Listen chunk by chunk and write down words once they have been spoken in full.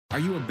Are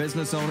you a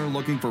business owner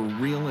looking for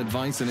real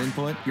advice and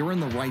input? You're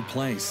in the right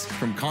place.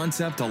 From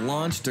concept to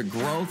launch to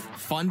growth,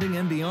 funding,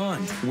 and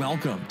beyond.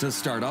 Welcome to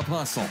Startup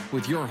Hustle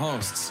with your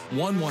hosts.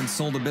 One once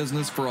sold a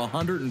business for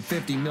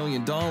 $150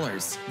 million.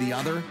 The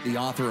other, the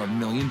author of $1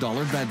 Million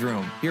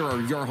Bedroom. Here are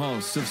your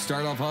hosts of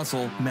Startup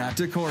Hustle, Matt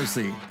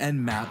DeCoursey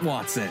and Matt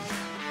Watson.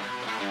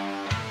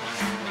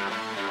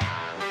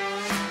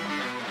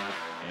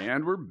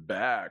 And we're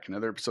back.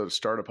 Another episode of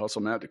Startup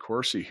Hustle. Matt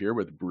DeCoursey here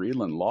with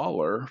Breland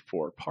Lawler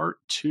for part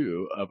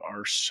 2 of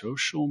our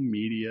social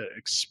media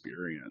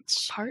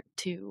experience. Part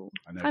 2.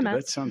 I know. Hi, Matt.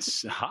 That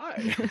sounds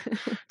hi.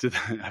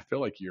 I feel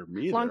like you're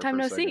me. Long time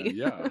no see.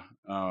 Yeah.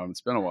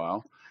 It's been a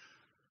while.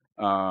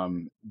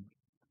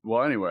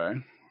 Well, anyway,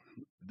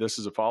 this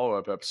is a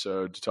follow-up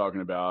episode to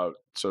talking about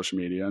social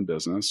media and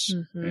business.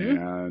 Mm-hmm.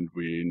 And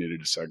we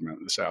needed to segment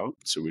this out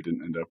so we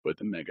didn't end up with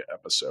a mega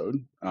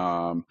episode.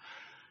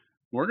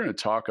 We're going to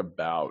talk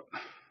about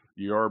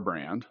your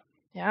brand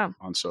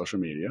on social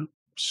media.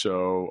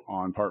 So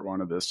on part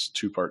 1 of this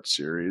 2-part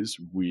series,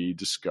 we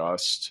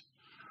discussed,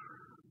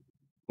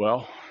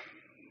 well,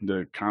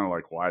 the kind of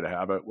like why to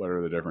have it, what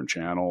are the different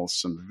channels,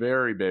 some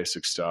very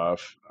basic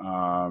stuff.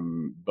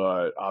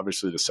 But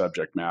obviously the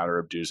subject matter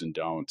of do's and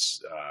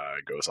don'ts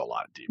goes a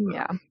lot deeper.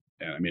 Yeah.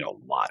 And I mean, a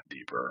lot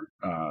deeper.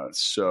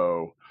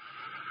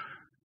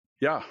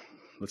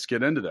 Let's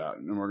get into that.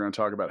 And we're going to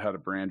talk about how to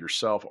brand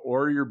yourself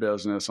or your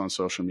business on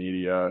social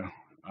media.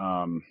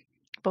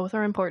 Both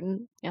are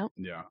important. Yep.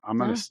 Yeah.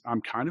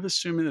 I'm kind of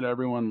assuming that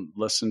everyone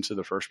listened to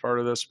the first part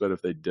of this, but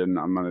if they didn't,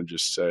 I'm going to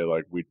just say,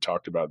 like we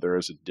talked about, there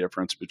is a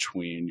difference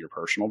between your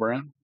personal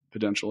brand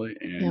potentially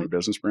and your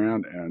business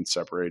brand, and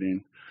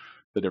separating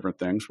the different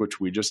things, which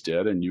we just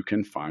did. And you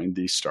can find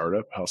the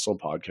Startup Hustle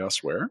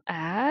podcast where?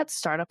 At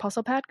Startup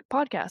Hustle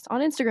Podcast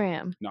on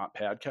Instagram. Not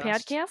Padcast?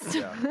 Padcast?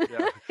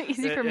 Yeah.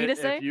 Easy for me to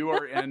say. If you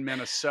are in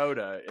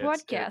Minnesota,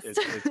 Podcast. It's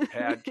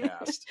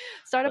Padcast.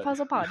 Startup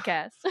Hustle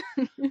Podcast.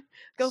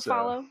 Go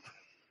follow.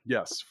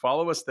 Yes.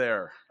 Follow us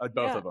there at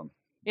both of them.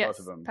 Yes. Both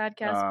of them.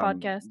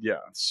 Podcast.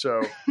 Yeah.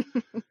 So,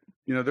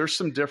 there's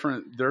some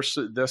different,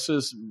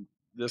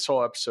 this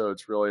whole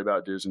episode's really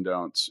about do's and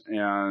don'ts.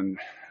 And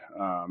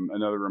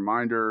another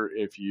reminder,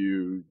 if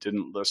you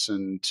didn't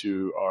listen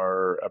to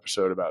our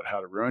episode about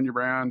how to ruin your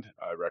brand,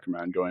 I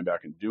recommend going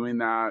back and doing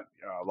that.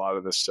 A lot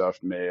of this stuff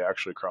may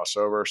actually cross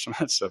over. Some of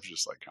that stuff is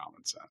just like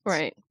common sense.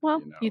 Right.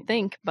 Well, you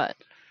think, but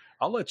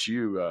I'll let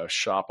you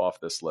shop off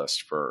this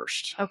list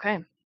first.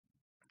 Okay.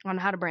 On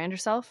how to brand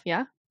yourself.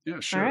 Yeah. Yeah,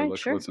 sure. Right,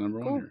 What's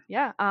number 1 here?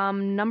 Yeah.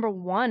 Number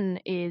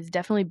 1 is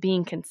definitely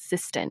being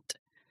consistent.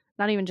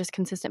 Not even just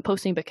consistent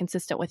posting, but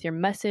consistent with your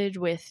message,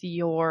 with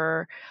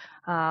your,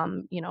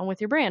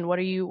 with your brand. What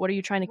are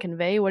you trying to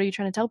convey? What are you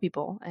trying to tell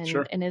people? And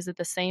Sure. And is it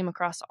the same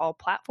across all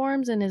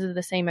platforms? And is it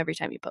the same every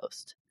time you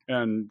post?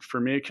 And for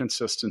me,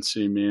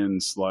 consistency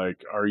means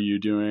like, are you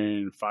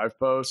doing 5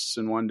 posts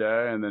in one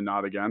day and then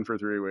not again for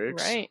 3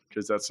 weeks? Right.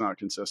 Because that's not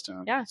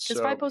consistent. Yeah, because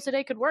 5 posts a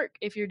day could work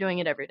if you're doing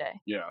it every day.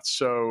 Yeah.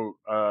 So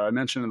I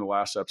mentioned in the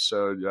last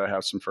episode, I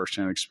have some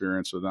firsthand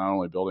experience with not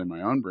only building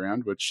my own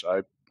brand, which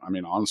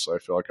honestly, I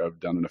feel like I've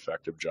done an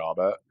effective job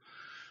at,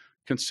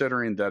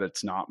 considering that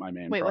it's not my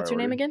main priority. What's your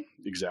name again?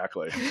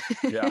 Exactly.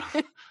 Yeah.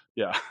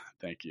 Yeah.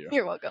 Thank you.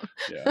 You're welcome.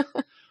 Yeah.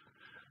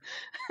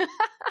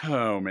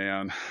 Oh,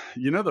 man.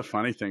 The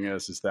funny thing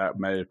is that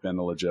may have been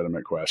a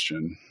legitimate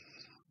question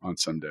on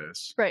some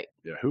days. Right.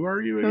 Yeah. Who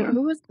are you again?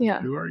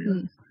 Who are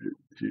you?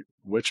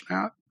 Which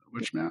Matt?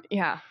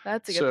 Yeah,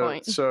 that's a good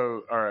point.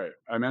 So, all right.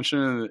 I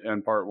mentioned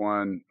in part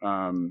 1,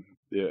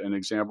 an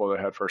example that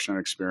I had firsthand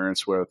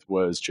experience with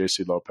was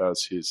JC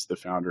Lopez. He's the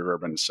founder of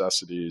Urban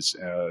Necessities,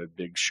 a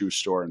big shoe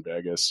store in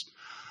Vegas.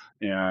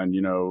 And,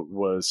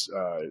 was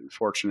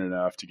fortunate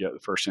enough to get the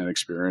firsthand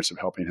experience of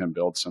helping him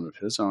build some of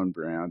his own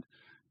brand.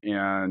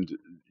 And,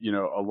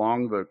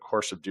 along the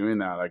course of doing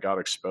that, I got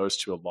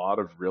exposed to a lot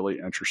of really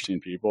interesting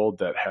people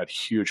that had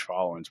huge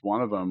followings.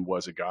 One of them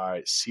was a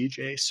guy,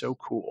 CJ So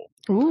Cool.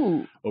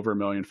 Ooh. Over 1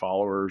 million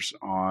followers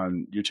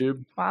on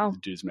YouTube. Wow. The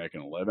dude's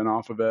making a living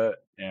off of it.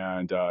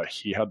 And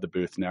he had the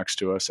booth next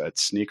to us at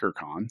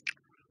SneakerCon.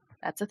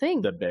 That's a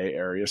thing. The Bay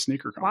Area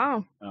SneakerCon.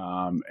 Wow.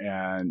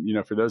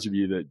 And, for those of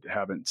you that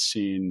haven't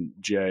seen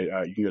Jay,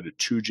 you can go to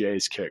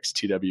 2J's Kicks,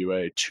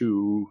 TWA,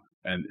 2,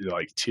 and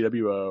like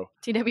TWO.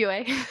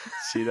 TWA.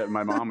 See that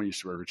my mom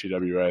used to work for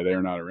TWA. They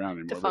are not around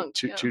anymore.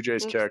 Defunct,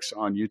 2J's Kicks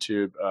on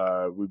YouTube.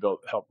 We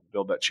helped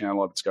build that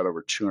channel up. It's got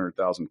over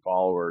 200,000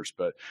 followers.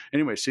 But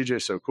anyway,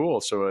 CJ's So Cool.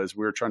 So as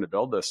we were trying to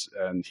build this,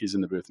 and he's in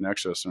the booth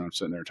next to us, and I'm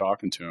sitting there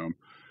talking to him.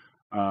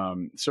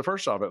 So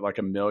first off, at like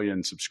 1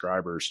 million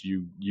subscribers,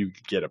 you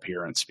get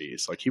appearance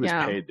fees. Like he was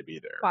paid to be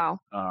there.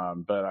 Wow.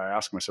 But I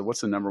asked him, I said, what's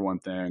the number one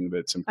thing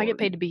that's important? I get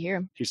paid to be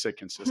here. He said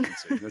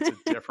consistency. That's a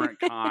different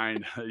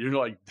kind. You're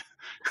like,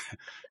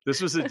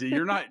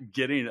 you're not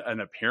getting an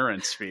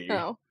appearance fee.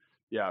 No.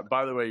 Yeah.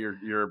 By the way,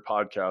 your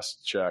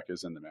podcast check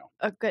is in the mail.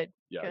 Oh, good.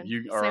 Yeah. Good.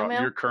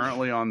 You're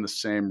currently on the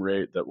same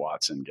rate that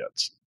Watson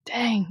gets.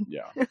 Dang.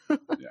 Yeah.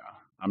 Yeah.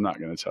 I'm not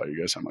going to tell you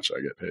guys how much I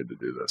get paid to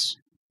do this.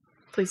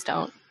 Please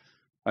don't.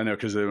 I know,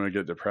 because they would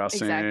get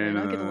depressing. Exactly.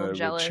 They'll get a little it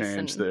jealous.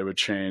 It would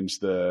change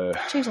the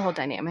whole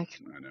dynamic.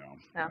 I know.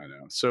 Yeah. I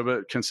know. So,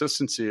 but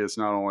consistency is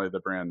not only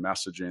the brand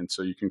messaging,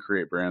 so you can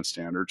create brand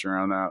standards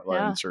around that,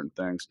 like in certain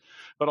things,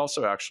 but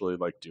also actually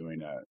like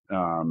doing it,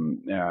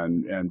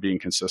 and being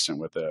consistent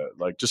with it.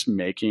 Like just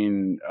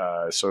making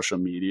a social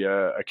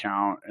media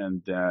account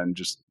and then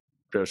just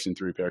posting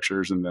 3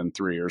 pictures, and then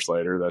 3 years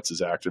later that's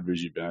as active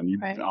as you've been.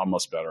 You're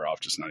almost better off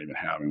just not even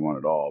having one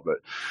at all. But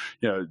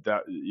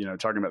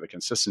talking about the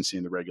consistency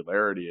and the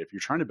regularity, if you're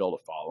trying to build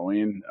a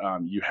following,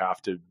 you have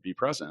to be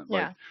present.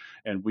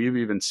 And we've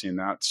even seen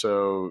that.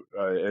 So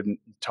and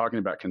talking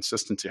about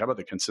consistency, how about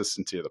the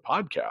consistency of the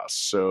podcast?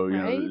 So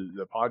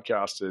the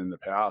podcast in the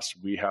past,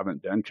 we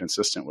haven't been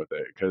consistent with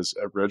it because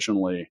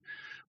originally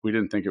we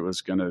didn't think it was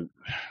going to.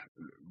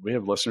 We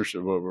have listeners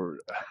of over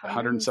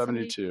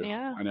 172.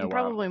 Yeah, I know.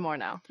 Probably more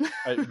now.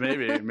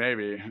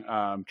 maybe,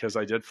 because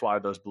I did fly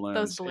those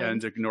balloons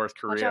into North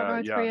Korea. Watch out,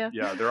 North Korea.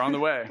 Yeah, they're on the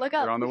way. Look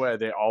up. They're on the way.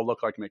 They all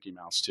look like Mickey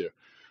Mouse too.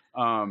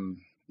 That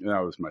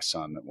was my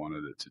son that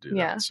wanted it to do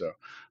that. So,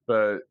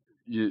 but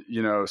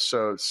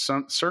so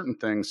some certain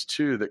things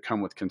too that come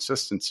with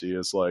consistency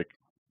is like,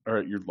 all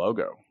right, your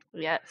logo.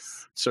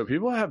 Yes. So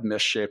people have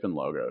misshapen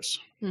logos,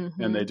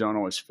 and they don't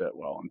always fit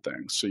well in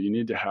things. So you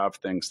need to have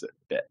things that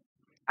fit.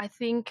 I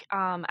think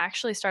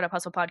actually Startup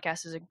Hustle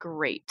Podcast is a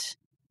great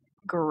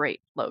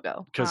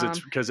logo.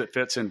 Because it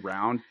fits in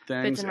round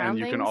things, and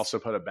you can also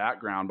put a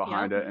background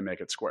behind it and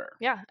make it square.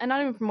 Yeah, and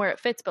not even from where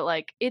it fits, but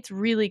like it's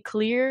really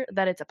clear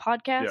that it's a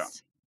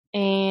podcast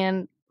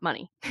and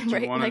money.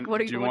 Right?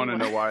 Do you want to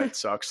know why it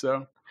sucks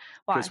though?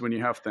 Because when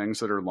you have things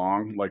that are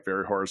long, like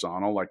very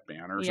horizontal, like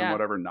banners and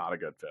whatever, not a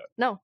good fit.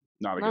 No,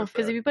 not a good fit.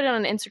 Because if you put it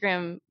on an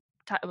Instagram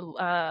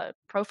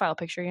profile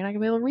picture, you're not gonna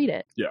be able to read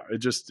it. Yeah, it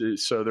just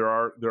so there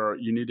are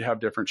you need to have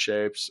different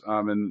shapes.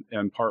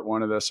 And part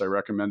one of this, I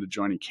recommended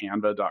joining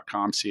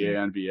Canva.com,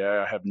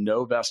 Canva. I have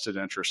no vested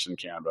interest in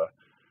Canva.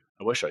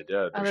 I wish I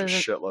did. There's a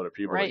shitload of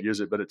people that use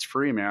it, but it's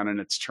free, man, and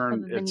it's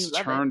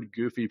turned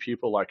goofy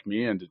people like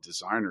me into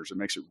designers. It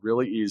makes it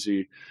really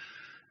easy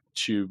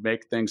to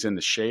make things in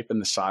the shape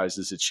and the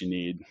sizes that you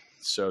need.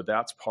 So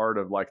that's part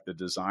of like the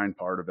design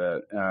part of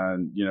it.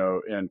 And,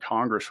 in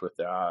Congress with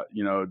that,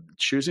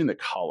 choosing the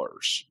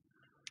colors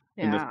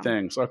and the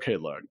things. Okay,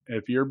 look,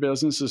 if your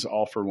business is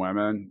all for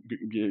women,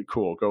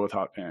 cool, go with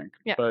hot pink.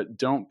 Yeah. But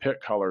don't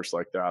pick colors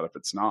like that if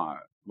it's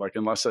not. Like,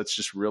 unless that's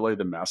just really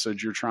the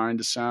message you're trying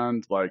to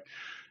send, like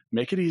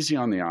make it easy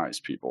on the eyes,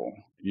 people,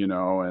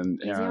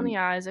 and on the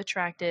eyes,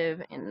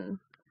 attractive and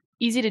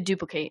easy to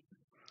duplicate.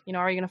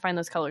 Are you going to find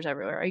those colors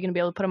everywhere? Are you going to be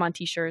able to put them on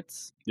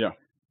t-shirts? Yeah.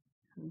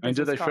 And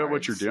do they fit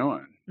what you're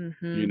doing?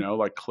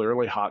 Like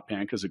clearly hot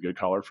pink is a good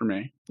color for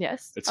me.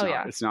 Yes.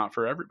 It's not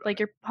for everybody. Like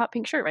your hot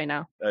pink shirt right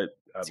now. I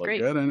look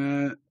good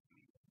in it.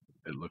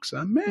 It looks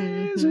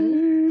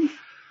amazing.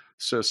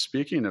 So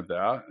speaking of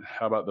that,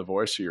 how about the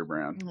voice of your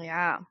brand?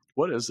 Yeah.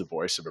 What is the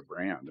voice of a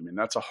brand? I mean,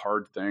 that's a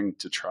hard thing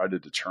to try to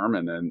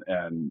determine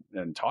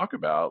and talk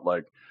about.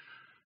 Like,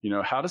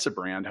 how does a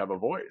brand have a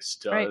voice?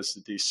 Does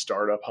the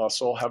Startup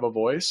Hustle have a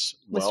voice?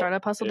 The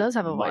Startup Hustle does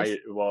have a voice.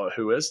 Well,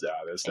 who is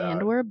that?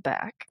 And we're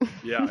back.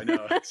 Yeah, I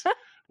know.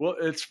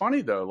 It's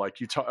funny though. Like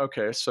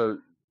okay, so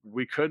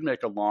we could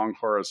make a long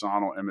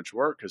horizontal image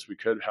work because we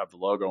could have the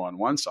logo on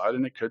one side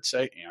and it could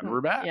say, and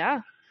we're back. Yeah.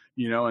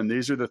 And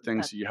these are the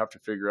things that you have to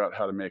figure out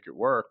how to make it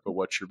work, but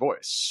what's your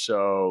voice?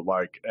 So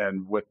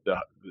and with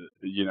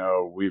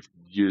we've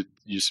used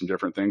some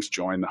different things,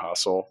 join the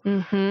hustle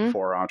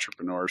for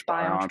entrepreneurs,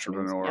 by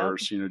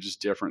entrepreneurs,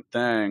 just different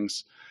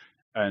things.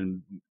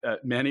 And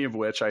many of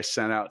which I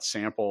sent out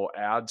sample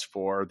ads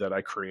for that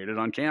I created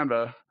on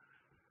Canva,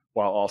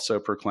 while also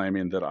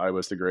proclaiming that I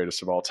was the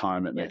greatest of all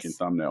time at making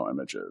thumbnail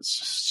images.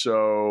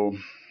 So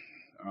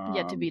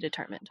yet to be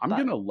determined. I'm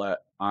going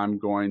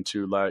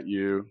to let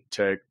you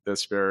take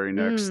this very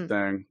next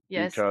thing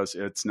because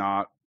it's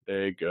not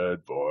a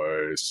good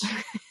voice.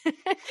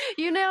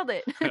 You nailed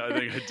it. I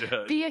think I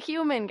did. Be a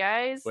human,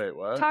 guys. Wait,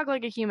 what? Talk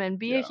like a human.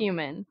 Be a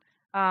human.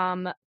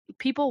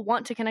 People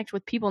want to connect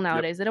with people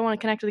nowadays. They don't want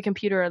to connect with the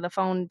computer or the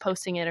phone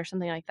posting it or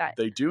something like that.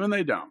 They do and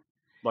they don't.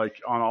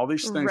 Like on all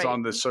these things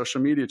on the social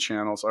media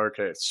channels.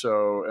 Okay,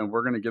 so, and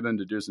we're going to get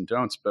into do's and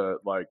don'ts, but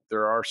like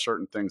there are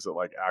certain things that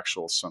like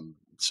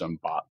some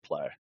bot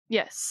play.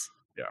 Yes.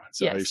 Yeah. Is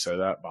that how you say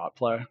that? Bot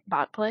play?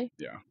 Bot play?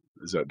 Yeah.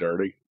 Is that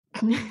dirty?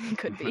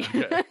 Could be.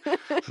 Okay.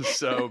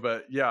 So,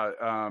 but yeah,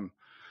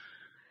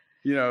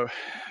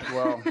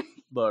 well,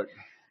 look,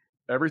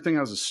 everything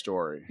has a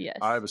story. Yes.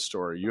 I have a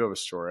story. You have a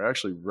story. I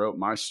actually wrote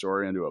my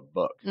story into a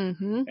book.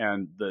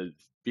 And the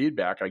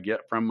feedback I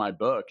get from my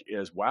book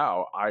is,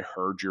 wow, I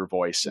heard your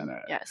voice in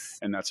it. Yes.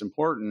 And that's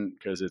important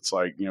because it's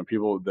like,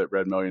 people that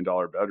read $1 Million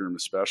Bedroom,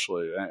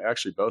 especially, and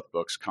actually both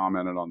books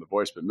commented on the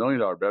voice, but $1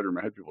 Million Bedroom,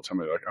 I had people tell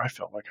me like, I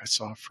felt like I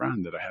saw a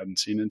friend that I hadn't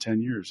seen in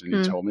 10 years. And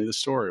he told me the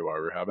story while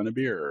we were having a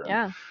beer.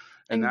 Yeah.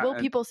 And will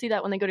people see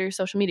that when they go to your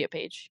social media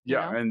page?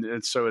 Yeah.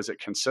 And so is it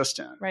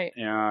consistent? Right.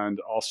 And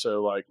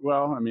also like,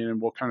 well, I mean,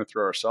 we'll kind of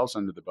throw ourselves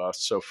under the bus.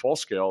 So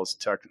Fullscale is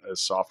a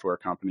software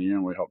company,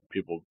 and we help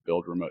people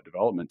build remote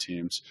development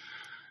teams.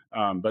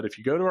 But if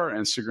you go to our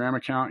Instagram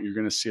account, you're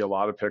going to see a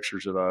lot of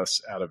pictures of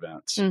us at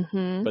events.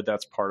 Mm-hmm. But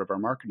that's part of our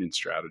marketing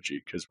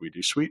strategy because we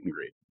do sweet and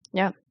greet.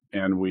 Yeah.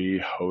 And we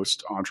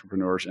host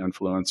entrepreneurs,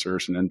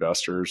 influencers, and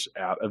investors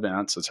at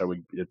events. It's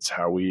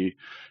how we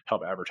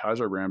help advertise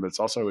our brand, but it's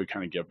also how we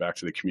kind of give back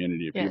to the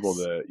community of people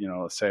that,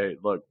 say,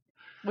 look.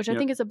 Which I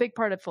think is a big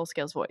part of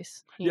Fullscale's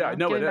voice.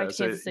 No, it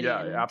is.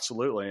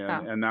 Absolutely.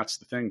 And that's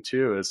the thing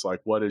too, is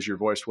like, what is your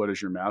voice? What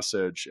is your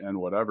message and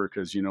whatever?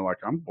 Cause like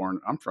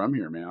I'm from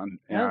here, man.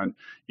 Yeah. And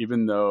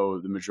even though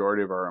the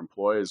majority of our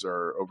employees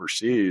are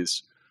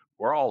overseas,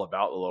 we're all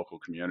about the local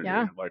community.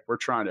 Yeah. Like we're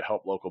trying to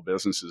help local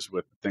businesses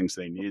with things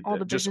they need. All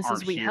the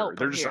businesses we help.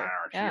 They're just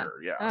aren't here.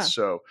 Yeah.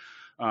 So,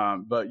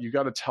 but you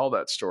got to tell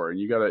that story,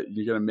 and you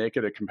got to make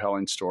it a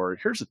compelling story.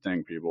 Here's the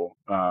thing, people,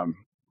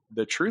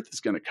 the truth is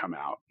going to come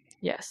out.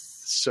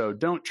 Yes. So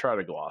don't try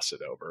to gloss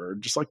it over.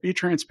 Just like be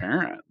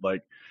transparent.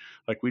 Like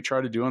we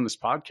try to do on this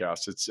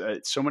podcast.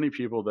 It's so many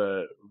people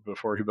that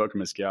before he booked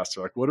him as guests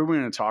are like, what are we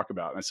going to talk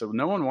about? And I said, well,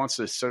 no one wants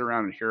to sit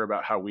around and hear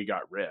about how we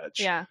got rich.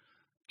 Yeah.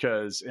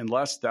 Because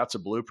unless that's a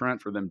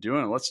blueprint for them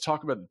doing it, let's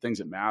talk about the things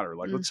that matter.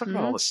 Like, let's talk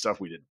about all the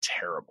stuff we did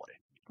terribly.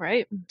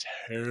 Right.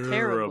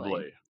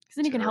 Terribly. Because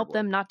then you can help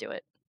them not do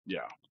it.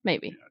 Yeah.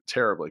 Maybe. Yeah,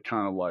 terribly.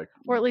 Kind of like.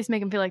 Or at least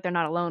make them feel like they're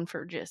not alone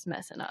for just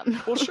messing up.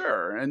 Well,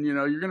 sure. And,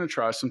 you're going to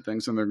try some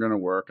things and they're going to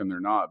work and they're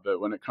not. But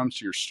when it comes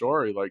to your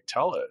story, like,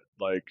 tell it.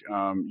 Like,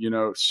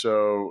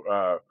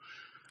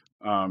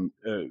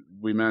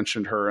 we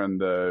mentioned her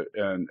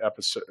in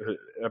episode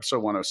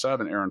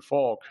 107. Erin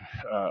Falk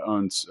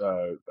owns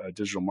a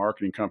digital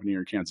marketing company here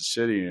in Kansas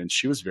City, and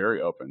she was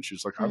very open. She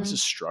was like, I was a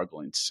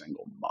struggling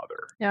single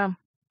mother. Yeah.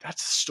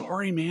 That's the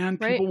story, man.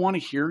 Right. People want to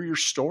hear your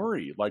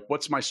story. Like,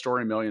 what's my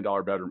story? $1 Million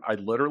Bedroom. I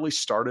literally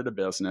started a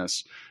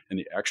business in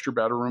the extra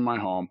bedroom of my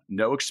home.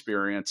 No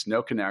experience,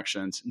 no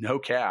connections, no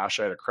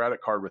cash. I had a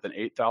credit card with an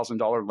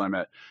 $8,000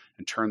 limit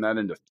and turned that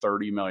into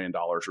 $30 million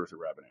worth of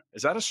revenue.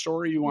 Is that a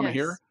story you want to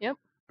hear? Yep.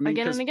 I mean,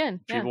 again and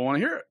again. People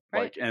want to hear it.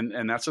 Right. Like,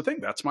 and that's the thing.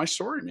 That's my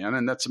story, man.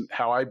 And that's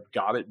how I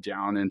got it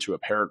down into a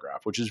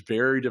paragraph, which is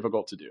very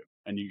difficult to do.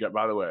 And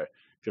by the way,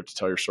 if you have to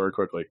tell your story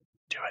quickly,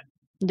 do it.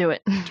 Do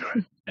it.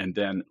 And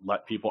then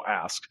let people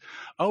ask,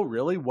 oh,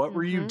 really? What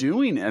were you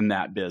doing in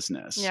that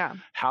business? Yeah.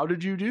 How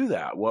did you do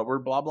that? What were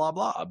blah, blah,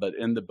 blah. But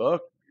in the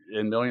book,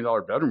 in $1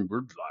 Million Bedroom, we're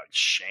like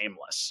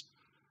shameless.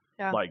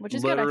 Yeah. Like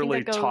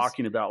literally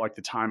talking about like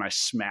the time I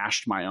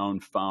smashed my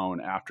own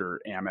phone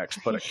after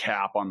Amex put a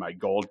cap on my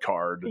gold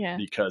card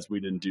because we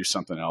didn't do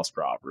something else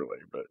properly.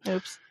 But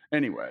oops.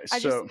 Anyway, I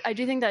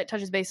do think that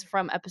touches base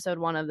from episode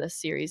 1 of this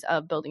series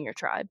of building your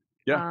tribe.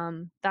 Yeah.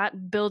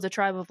 That builds a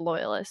tribe of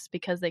loyalists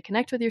because they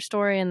connect with your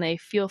story and they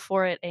feel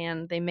for it,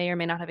 and they may or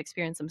may not have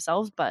experienced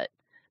themselves, but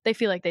they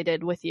feel like they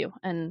did with you,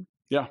 and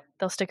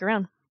they'll stick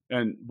around.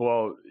 And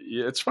well,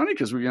 it's funny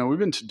because we've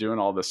been doing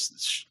all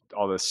this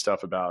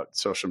stuff about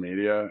social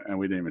media, and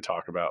we didn't even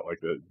talk about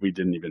we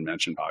didn't even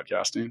mention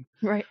podcasting,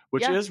 right?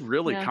 Which is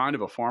really kind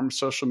of a form of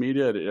social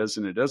media. It is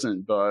and it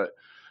isn't, but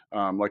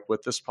like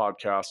with this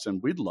podcast,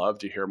 and we'd love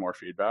to hear more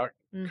feedback.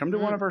 Come to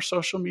one of our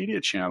social media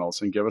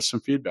channels and give us some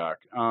feedback.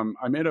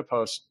 I made a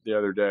post the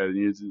other day.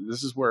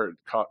 This is where it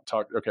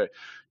okay,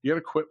 you got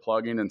to quit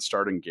plugging and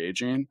start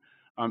engaging.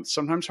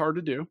 Sometimes hard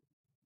to do.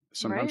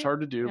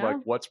 Like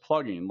what's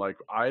plugging? Like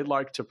I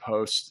like to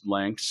post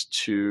links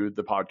to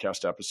the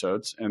podcast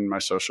episodes in my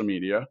social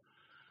media,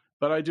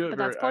 but I do it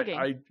that's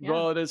plugging.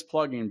 Well, it is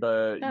plugging,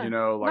 but like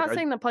not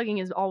saying that plugging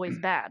is always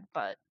bad,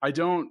 but I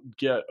don't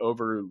get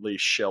overly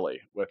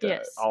shilly with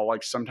it.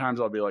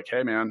 Sometimes I'll be like,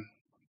 hey man,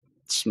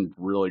 some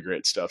really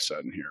great stuff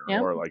said in here,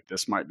 or like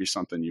this might be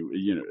something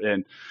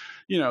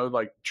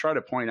like try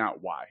to point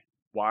out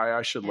why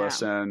I should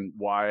listen,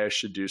 why I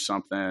should do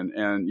something.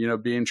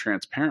 And, being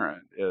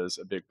transparent is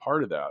a big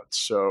part of that.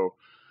 So,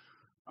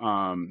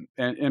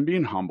 and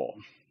being humble,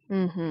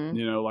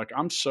 like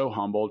I'm so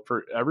humbled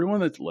for everyone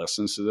that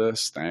listens to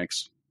this.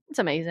 Thanks. It's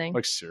amazing.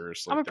 Like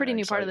seriously. I'm a pretty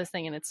new part of this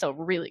thing, and it's still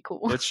really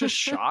cool. It's just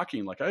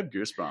shocking. Like I have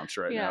goosebumps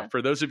right now.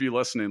 For those of you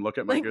listening, look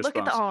at my goosebumps. Look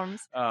at the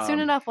arms. Soon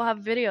enough, we'll have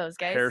videos,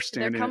 guys. Hair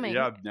standing. They're coming.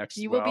 Yeah, next.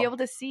 You will be able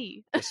to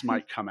see. This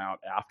might come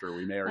out after.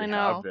 We may already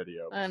have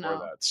video before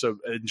that. So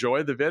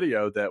enjoy the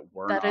video that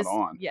we're not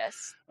on.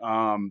 Yes.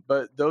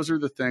 But those are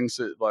the things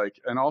that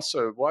and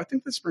also, I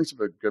think this brings up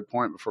a good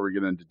point before we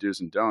get into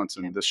do's and don'ts.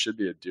 And this should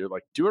be a do.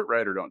 Like do it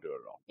right or don't do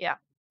it at all. Yeah.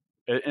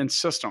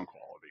 Insist on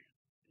quality.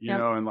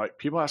 And like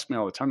people ask me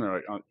all the time, they're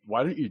like,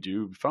 why don't you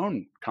do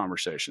phone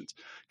conversations?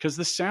 Because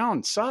the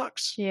sound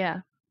sucks.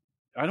 Yeah.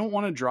 I don't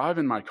want to drive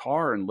in my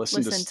car and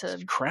listen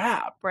to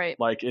crap. Right.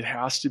 Like it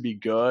has to be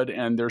good.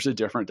 And there's a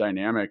different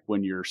dynamic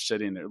when you're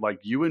sitting there.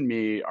 Like you and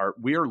me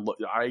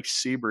I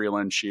see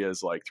Breland. She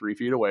is like 3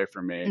 feet away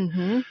from me.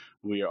 Mm-hmm.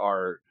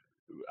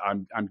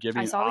 I'm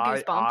giving saw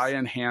the goosebumps. eye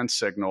and hand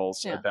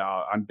signals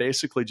about, I'm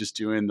basically just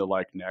doing the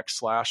like neck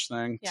slash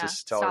thing. Yeah.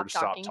 Just tell her to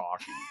stop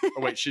talking.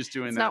 Oh wait, she's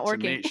doing that to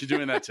me. She's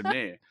doing that to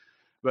me.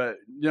 But,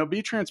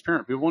 be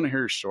transparent. People want to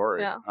hear your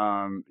story. Yeah.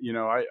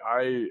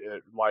 I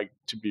like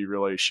to be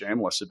really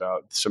shameless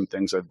about some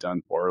things I've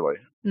done poorly.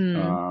 And,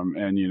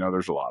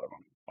 there's a lot of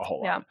them, a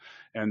whole lot.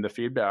 And the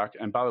feedback,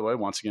 and by the way,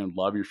 once again,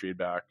 love your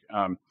feedback.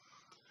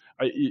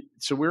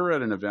 So we were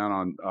at an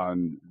event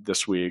on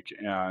this week,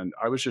 and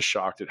I was just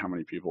shocked at how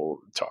many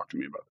people talk to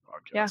me about the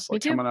podcast. Yeah, me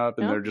too. Coming up,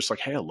 and they're just like,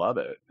 "Hey, I love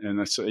it." And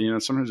that's,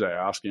 sometimes I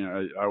ask,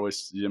 I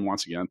always, and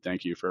once again,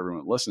 thank you for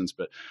everyone that listens.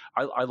 But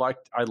I like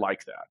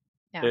that.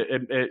 Yeah.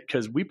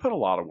 Because we put a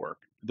lot of work.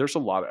 There's a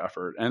lot of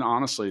effort, and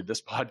honestly,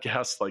 this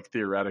podcast like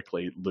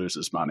theoretically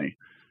loses money.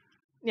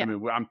 Yeah. I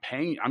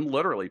mean, I'm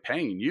literally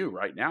paying you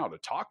right now to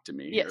talk to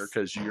me here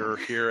because you're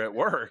here at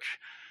work.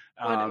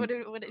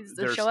 What is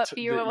the show up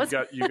fee or what was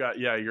you got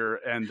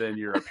and then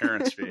your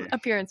appearance fee.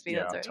 Appearance fee,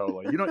 yeah, that's right.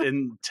 Totally.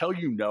 Until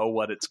you know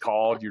what it's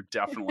called, you're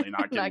definitely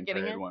not getting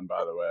paid one,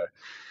 by the way.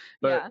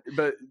 But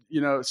but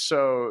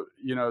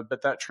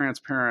that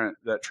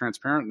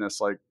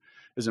transparentness like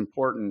is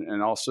important,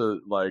 and also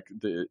like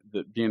the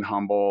being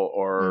humble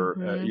or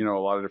a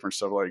lot of different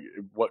stuff, like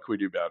what could we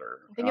do better?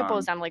 I think it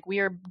boils down like we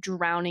are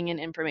drowning in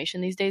information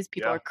these days.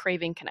 People are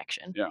craving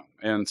connection. Yeah.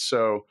 And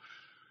so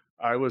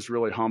I was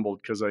really humbled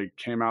because I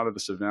came out of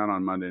this event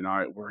on Monday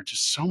night where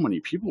just so many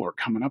people were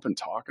coming up and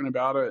talking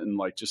about it, and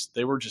like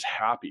they were just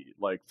happy.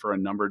 Like for a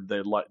number, they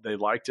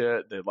liked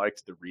it. They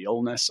liked the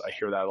realness. I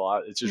hear that a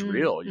lot. It's just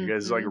real. You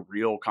guys like a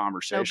real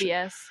conversation. No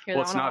BS.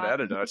 Well, it's not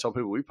edited. I tell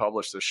people we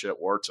publish this shit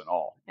warts and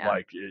all. Yeah.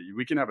 Like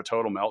we can have a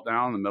total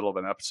meltdown in the middle of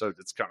an episode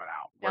that's coming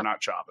out. We're not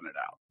chopping it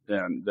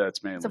out, and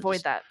that's mainly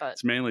that. But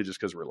it's mainly just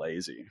because we're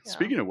lazy. Yeah.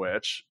 Speaking of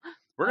which,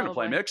 we're gonna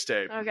play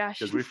Mixtape. Oh gosh,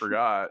 because we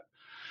forgot.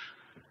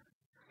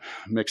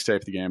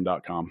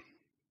 Mixtapethegame.com.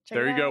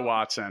 There you go,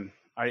 Watson.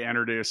 I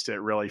introduced it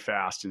really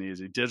fast and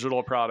easy.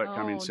 Digital product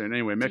coming soon.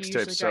 Anyway,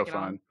 Mixtape's so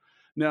fun.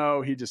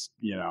 No, he just,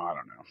 I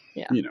don't know.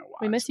 Yeah. Watson.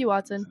 We miss you,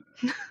 Watson.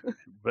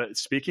 But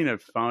speaking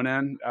of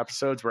phone-in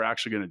episodes, we're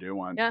actually going to do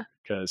one. Yeah.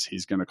 Because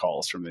he's going to call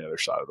us from the other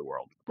side of the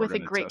world. With a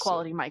great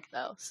quality mic,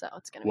 though. So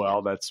it's going to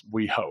be good.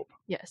 We hope.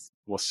 Yes.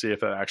 We'll see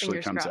if that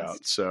actually comes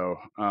out. So,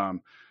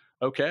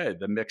 okay,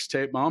 the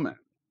mixtape moment.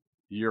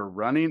 You're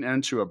running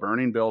into a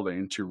burning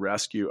building to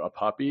rescue a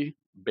puppy,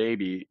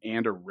 baby,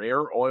 and a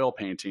rare oil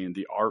painting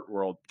the art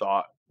world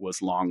thought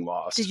was long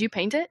lost. Did you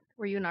paint it?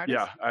 Were you an artist?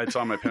 Yeah, it's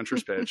on my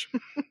Pinterest page.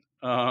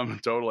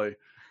 Totally.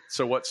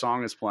 So what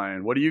song is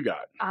playing? What do you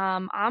got?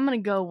 I'm going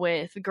to go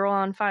with Girl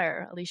on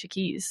Fire, Alicia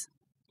Keys.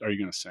 Are you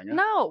going to sing it?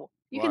 No,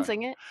 you can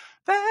sing it.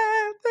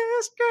 That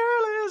this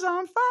girl is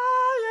on fire.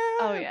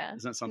 Oh, yeah.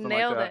 Isn't that something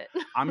Nailed like that?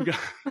 it. I'm going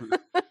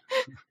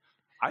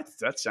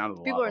that sounded a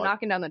lot. People are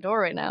knocking down the door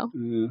right now.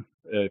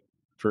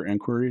 For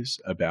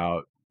inquiries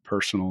about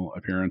personal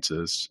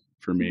appearances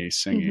for me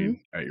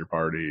singing at your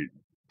party,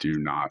 do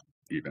not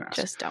even ask.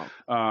 Just don't.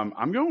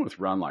 I'm going with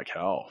Run Like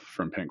Hell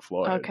from Pink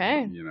Floyd.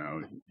 Okay.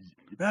 You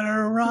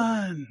better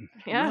run.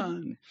 Yeah.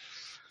 Run.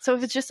 So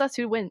if it's just us,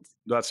 who wins?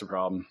 That's the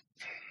problem.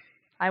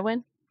 I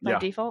win by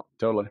default?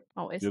 Totally.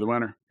 Always. You're the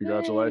winner.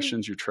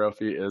 Congratulations. Yay. Your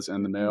trophy is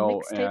in the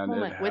mail. Mixtape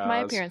moment with my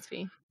appearance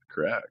fee.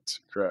 Correct.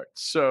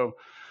 So,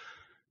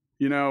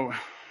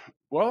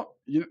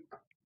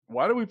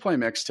 why do we play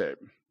Mixtape?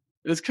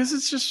 It's because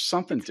it's just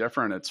something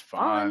different. It's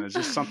fun. It's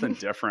just something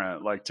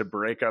different, like to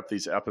break up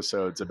these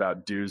episodes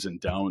about do's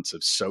and don'ts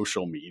of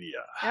social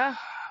media. Yeah.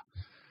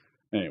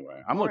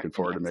 Anyway, I'm looking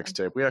forward to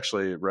Mixtape. We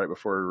actually, right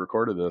before we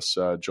recorded this,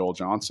 Joel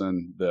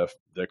Johnson, the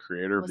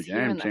creator of the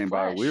game, came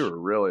by. We were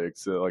really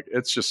excited.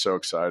 It's just so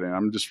exciting.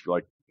 I'm just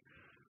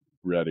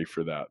ready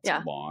for that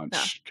to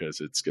launch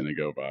because it's going to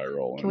go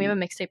viral. Can we have a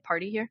Mixtape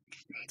party here?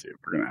 Dude,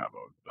 we're going to have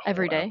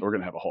every day. We're going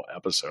to have a whole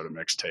episode of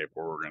Mixtape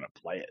where we're going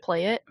to play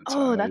it.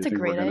 That's a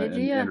great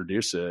idea.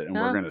 Introduce it, and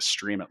we're going to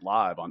stream it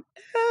live on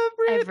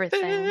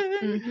everything.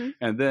 Mm-hmm.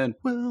 And then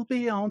we'll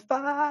be on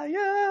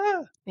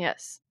fire.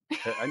 Yes.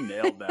 I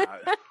nailed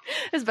that.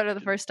 It's better the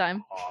first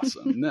time.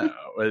 Awesome. No,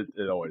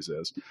 it always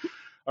is.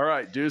 All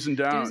right, do's and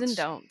don'ts. Do's and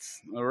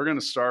don'ts. We're going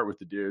to start with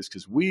the do's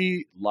because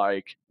we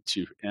like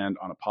to end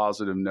on a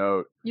positive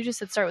note. You just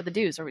said start with the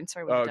do's, or we can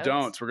start with the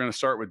don'ts. We're going to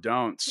start with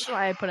don'ts. That's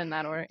why I put in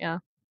that order. Yeah.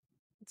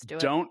 Let's do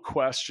it. Don't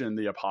question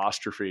the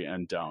apostrophe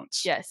and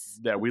don'ts. Yes.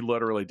 Yeah, we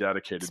literally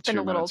dedicated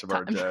 2 minutes of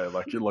our day.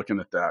 Like you're looking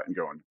at that and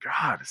going,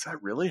 God, is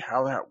that really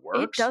how that works?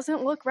 It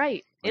doesn't look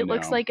right. It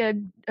looks like a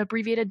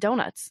abbreviated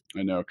donuts.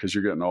 I know, because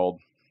you're getting old.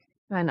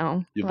 I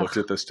know. You looked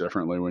at this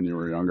differently when you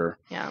were younger.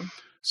 Yeah.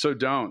 So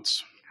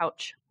don'ts.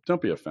 Ouch.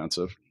 Don't be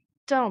offensive.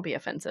 Don't be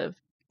offensive.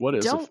 What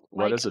is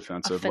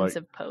offensive?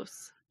 Offensive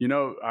posts.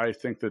 I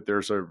think that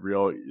there's a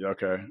real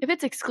If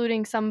it's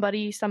excluding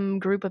somebody, some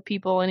group of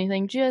people,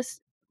 anything,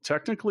 just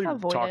technically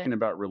talking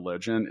about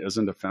religion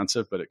isn't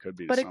offensive, but it could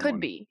be. But it could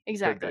be.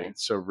 Exactly. Could be.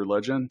 So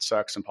religion,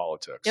 sex, and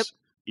politics. Yep.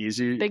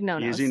 Easy. Big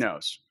no-nos. Easy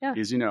no's. Yeah.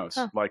 Easy no's.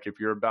 Huh. Like if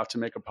you're about to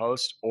make a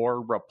post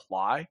or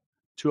reply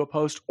to a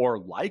post or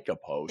like a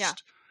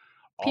post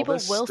People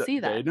will see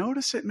that. They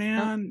notice it,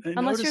 man. They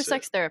Unless notice you're a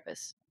sex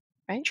therapist,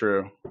 right?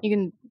 True. You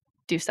can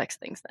do sex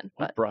things then.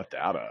 What But brought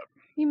that up?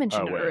 you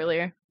mentioned it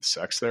earlier.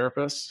 Sex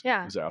therapist?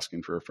 Yeah. I was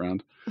asking for a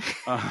friend.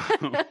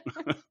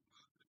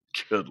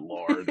 Good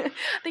Lord. I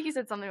think you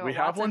said something about We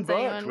have one booked.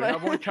 saying We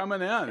have one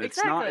coming in.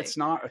 Exactly. It's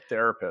not a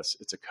therapist.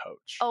 It's a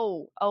coach.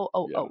 Oh.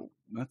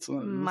 Let's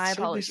My save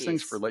apologies. these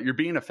things for late. You're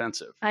being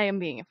offensive. I am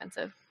being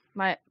offensive.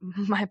 My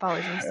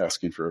apologies.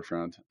 Asking for a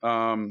friend.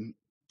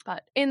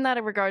 But in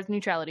that regards,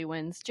 neutrality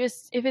wins.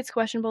 Just if it's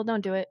questionable,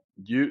 don't do it.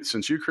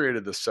 Since you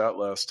created the set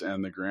list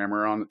and the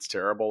grammar on it's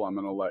terrible, I'm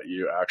going to let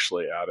you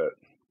actually add it.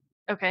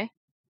 Okay.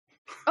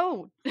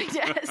 Oh,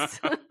 yes.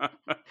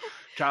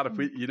 God, if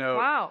we,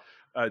 Wow.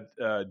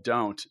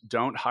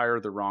 Don't hire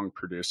the wrong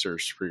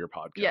producers for your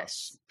podcast.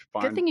 Yes.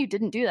 Good thing you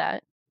didn't do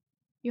that.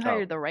 You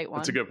hired the right one.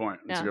 That's a good point.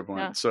 Yeah.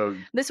 Yeah. So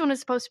this one is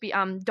supposed to be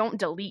don't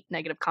delete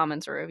negative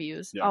comments or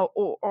reviews. Yeah.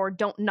 Or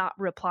don't not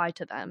reply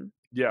to them.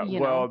 Yeah.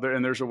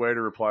 And there's a way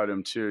to reply to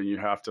them too. And you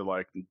have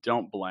to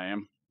don't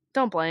blame.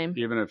 Don't blame.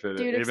 Even if Dude,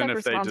 they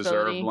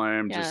deserve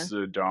blame, just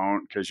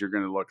don't, because you're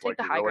going to look Take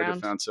like you're really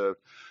defensive.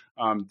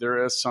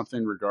 There is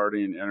something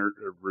regarding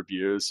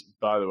reviews.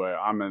 By the way,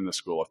 I'm in the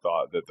school of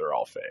thought that they're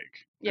all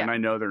fake. Yeah. And I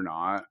know they're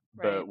not.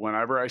 Right. But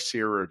whenever I see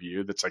a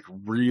review that's like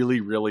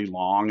really, really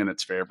long and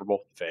it's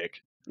favorable,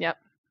 fake. Yep.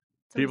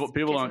 People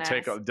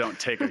don't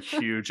take a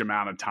huge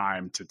amount of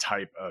time to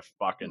type a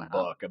fucking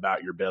book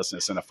about your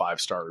business in a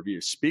 5-star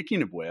review.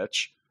 Speaking of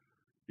which,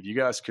 if you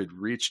guys could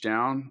reach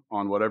down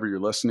on whatever you're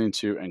listening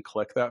to and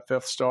click that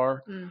 5th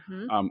star,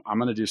 I'm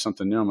going to do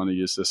something new. I'm going to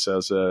use this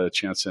as a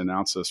chance to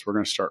announce this. We're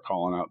going to start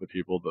calling out the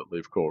people that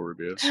leave cool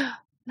reviews.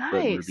 Nice.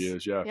 Written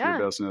reviews, for your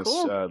business.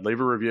 Cool.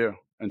 Leave a review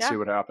and see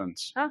what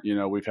happens. Huh.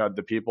 We've had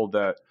the people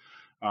that,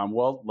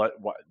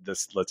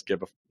 let's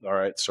give all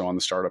right. So on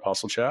the Startup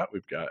Hustle chat,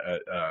 we've got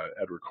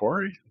Edward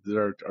Corey,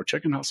 our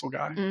chicken hustle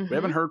guy. We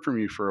haven't heard from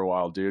you for a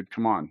while, dude.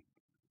 Come on.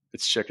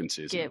 It's chicken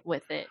season. Get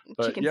with it.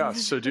 But chicken season.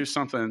 Season. So do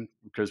something,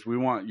 because we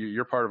want you.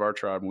 You're part of our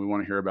tribe and we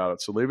want to hear about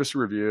it. So leave us a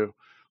review.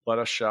 Let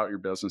us shout your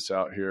business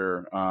out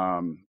here.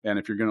 And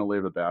if you're going to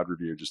leave a bad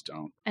review, just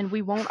don't. And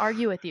we won't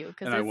argue with you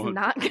because it's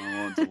not.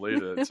 I won't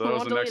delete it. So that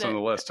was the next on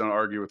the list. Don't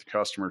argue with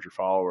customers or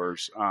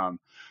followers.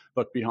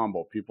 Look, be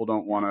humble. People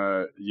don't want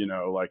to,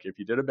 if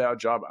you did a bad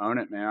job, own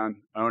it, man.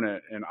 Own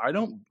it. And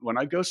when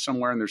I go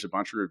somewhere and there's a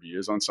bunch of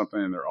reviews on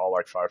something and they're all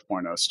like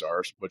 5.0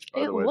 stars, which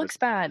by the way, looks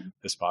bad.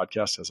 This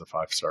podcast has a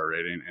 5-star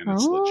rating and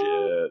it's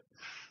legit.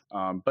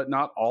 But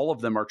not all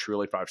of them are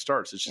truly 5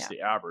 stars. It's just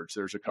the average.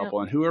 There's a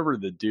couple. And whoever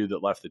the dude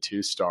that left the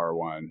 2-star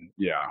one,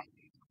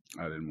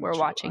 I didn't. We're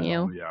watching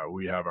you. Yeah,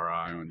 we have our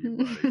eye on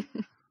you,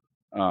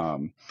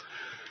 buddy.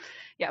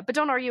 But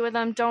don't argue with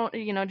them. Don't,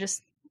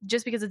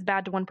 just because it's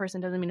bad to one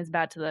person doesn't mean it's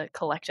bad to the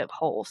collective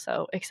whole.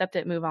 So accept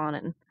it, move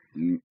on.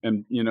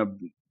 And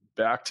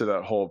back to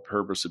that whole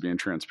purpose of being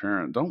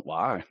transparent. Don't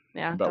lie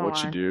about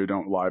what you do.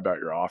 Don't lie about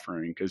your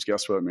offering. Because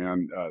guess what,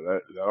 man?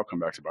 That'll come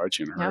back to bite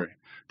you in a hurry. Yep.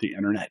 The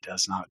internet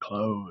does not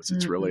close.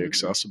 It's really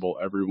accessible.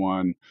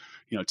 Everyone,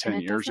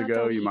 10 years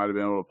ago, you might have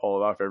been able to pull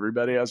it off.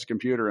 Everybody has a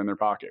computer in their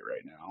pocket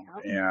right now.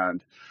 Yep.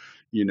 And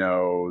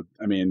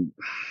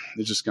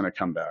it's just going to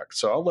come back.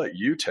 So I'll let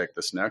you take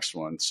this next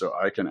one so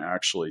I can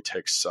actually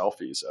take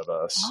selfies of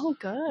us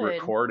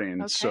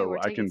recording so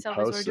I can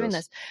post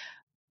this.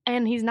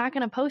 And he's not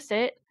going to post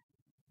it.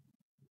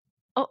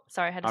 Oh,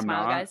 sorry. I had to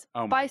smile, guys.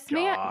 Oh by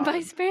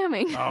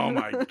spamming. Oh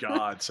my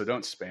God. So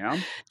don't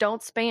spam.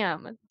 Don't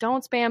spam.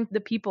 Don't spam the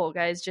people,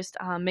 guys. Just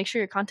make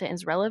sure your content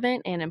is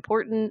relevant and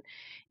important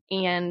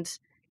and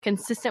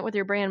consistent with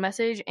your brand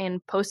message,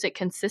 and post it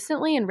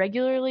consistently and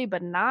regularly,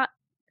 but not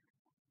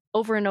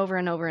over and over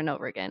and over and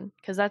over again,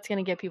 because that's going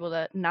to get people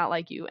to not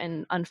like you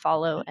and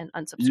unfollow and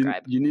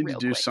unsubscribe. You need to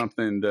do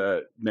something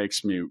that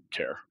makes me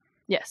care.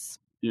 Yes.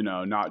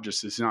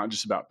 It's not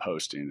just about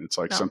posting. It's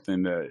like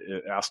something that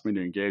it asks me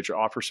to engage or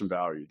offer some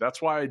value.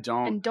 That's why I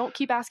don't. And don't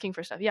keep asking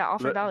for stuff. Yeah.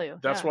 Offer value.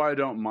 That's why I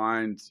don't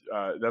mind.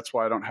 That's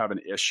why I don't have an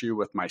issue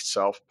with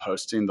myself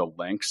posting the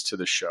links to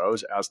the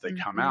shows as they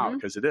come out,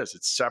 because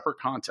it's separate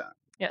content.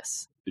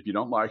 Yes. If you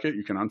don't like it,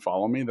 you can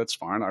unfollow me. That's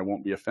fine. I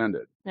won't be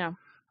offended. Yeah.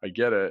 I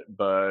get it.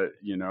 But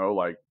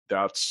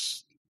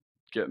that's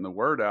getting the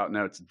word out.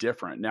 Now it's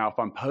different. Now, if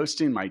I'm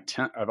posting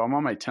if I'm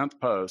on my 10th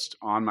post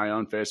on my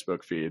own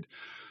Facebook feed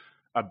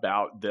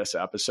about this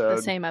episode,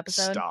 the same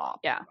episode, stop.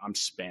 Yeah. I'm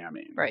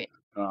spamming. Right.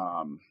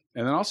 And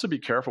then also be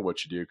careful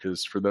what you do,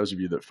 because for those of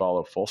you that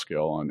follow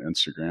Fullscale on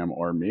Instagram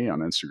or me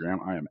on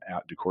Instagram, I am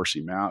at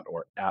DeCourcy Matt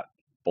or at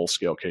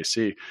Fullscale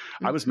KC.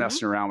 I was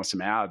messing around with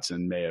some ads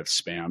and may have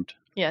spammed.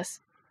 Yes.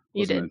 It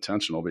wasn't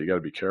intentional, but you got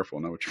to be careful,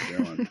 know what you're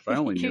doing. If I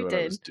only knew what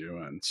I was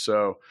doing.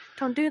 So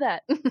don't do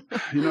that.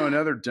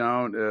 Another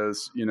don't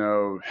is,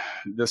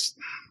 this,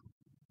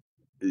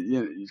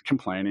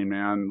 complaining,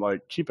 man,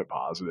 like keep it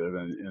positive.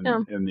 And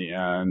in the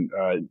end,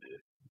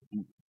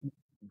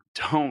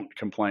 don't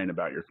complain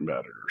about your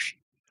competitors.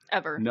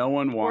 Ever. No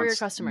one wants, or your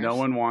customers. No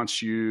one wants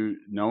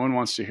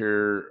to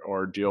hear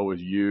or deal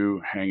with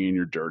you hanging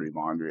your dirty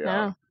laundry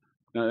out.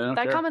 No, they don't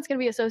That care. comment's going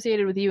to be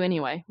associated with you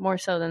anyway, more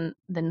so than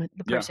the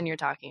person you're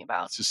talking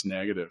about. It's just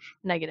negative.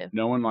 Negative.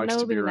 No one likes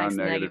to be Nobody around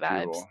likes negative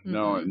negative people.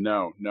 vibes.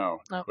 No.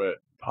 Nope. Quit.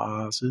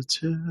 Positive.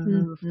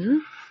 Mm-hmm.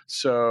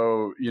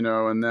 So,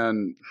 and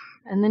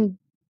then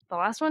the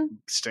last one,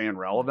 staying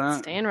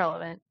relevant. Staying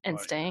relevant and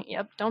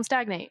don't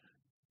stagnate.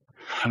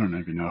 I don't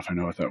even know if I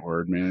know what that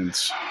word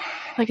means.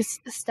 Like a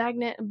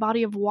stagnant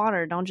body of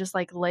water. Don't just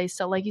like lay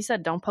still. Like you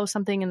said, don't post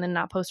something and then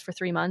not post for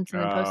 3 months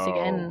and then post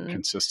again.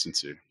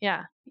 Consistency.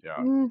 Yeah.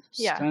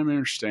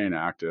 Staying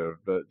active,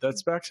 but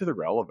that's back to the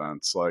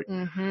relevance. Like,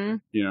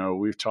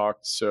 we've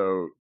talked.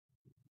 So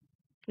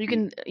you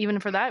can, even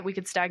for that, we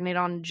could stagnate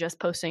on just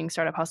posting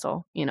Startup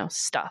Hustle,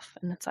 stuff.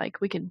 And it's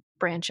like, we could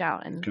branch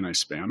out and. Can I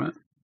spam it?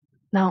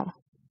 No,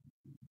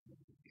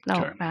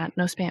 Okay. Matt,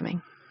 no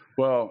spamming.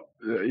 Well,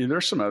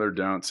 there's some other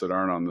don'ts that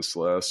aren't on this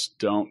list.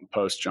 Don't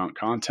post junk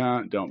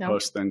content. Don't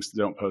post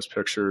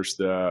pictures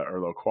that are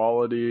low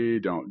quality.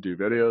 Don't do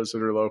videos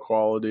that are low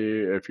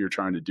quality. If you're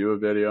trying to do a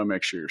video,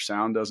 make sure your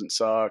sound doesn't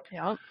suck.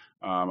 Yep.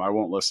 I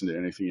won't listen to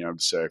anything you have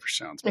to say if your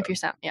sound's bad.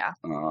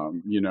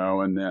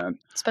 And then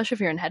especially if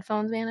you're in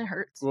headphones, man, it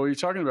hurts. Well, you're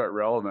talking about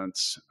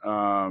relevance.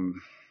 Well,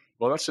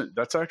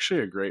 that's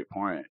actually a great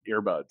point.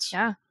 Earbuds.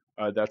 Yeah.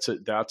 That's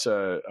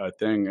a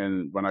thing.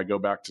 And when I go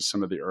back to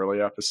some of the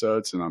early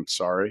episodes, and I'm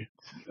sorry,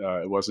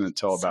 it wasn't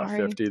until about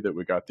 50 that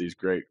we got these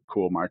great,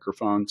 cool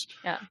microphones.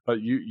 Yeah.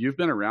 But you've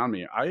been around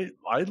me. I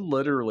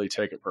literally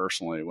take it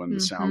personally when the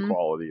sound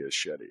quality is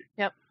shitty.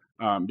 Yep.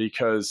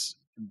 Because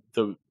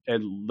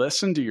and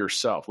listen to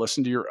yourself,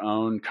 listen to your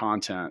own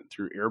content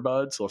through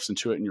earbuds, listen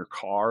to it in your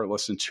car,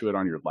 listen to it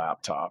on your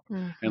laptop,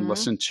 and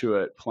listen to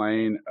it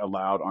playing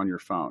aloud on your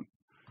phone.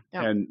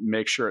 Yep. And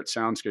make sure it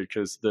sounds good,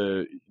 because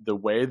the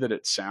way that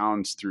it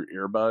sounds through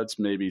earbuds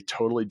may be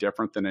totally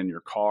different than in your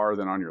car,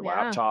 than on your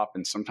laptop.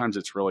 And sometimes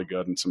it's really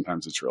good and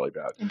sometimes it's really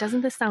bad. And doesn't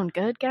this sound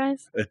good,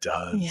 guys? It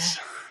does. Yes.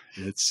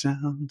 It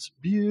sounds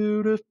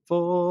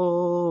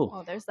beautiful.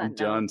 Oh, there's that I'm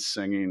done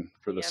singing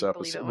for this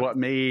episode. What?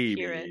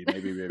 Maybe.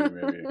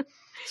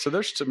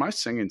 So my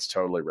singing's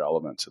totally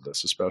relevant to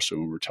this, especially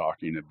when we're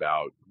talking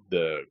about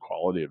the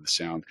quality of the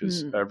sound,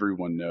 because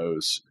everyone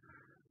knows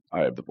I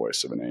have the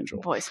voice of an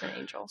angel.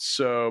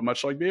 So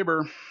much like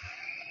Bieber.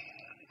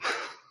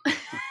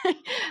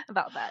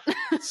 About that.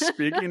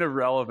 Speaking of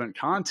relevant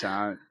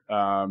content,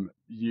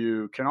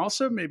 you can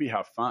also maybe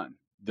have fun.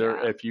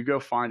 If you go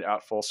find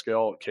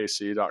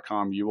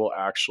 @fullscalekc.com, you will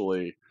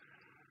actually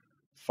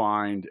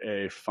find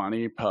a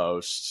funny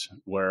post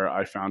where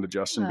I found a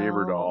Justin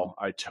Bieber doll.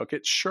 I took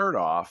its shirt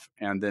off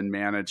and then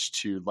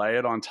managed to lay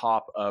it on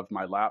top of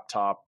my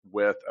laptop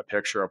with a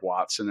picture of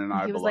Watson and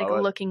I below it. He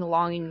was looking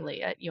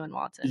longingly at you and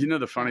Watson.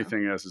 The funny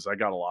thing is I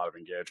got a lot of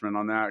engagement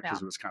on that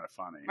because it was kind of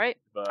funny. Right.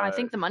 But I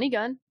think the money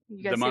gun.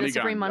 You guys see the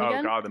Supreme money gun?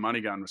 Oh God, the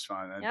money gun was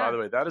fun. And by the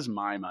way, that is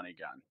my money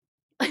gun.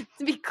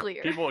 To be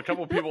clear. A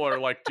couple people are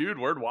like, dude,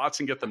 where'd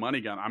Watson get the money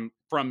gun? I'm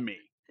from me.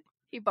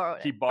 He borrowed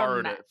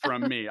it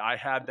from me. I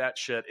had that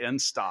shit in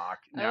stock.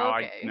 Now,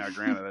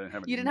 granted, I didn't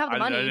have any. You didn't have the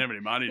money. I didn't have any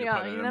money to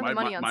put it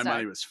in. My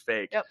money was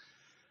fake. Yep.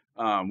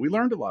 We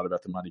learned a lot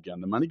about the money gun.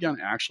 The money gun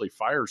actually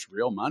fires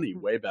real money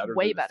way better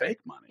than the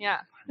fake money. Yeah.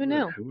 Who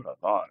knew? Who would have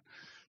thought?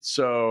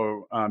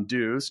 So,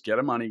 do's, get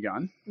a money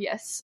gun.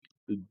 Yes.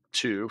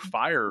 2,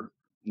 fire.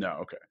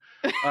 No, okay.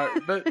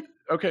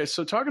 Okay.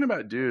 So talking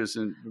about do's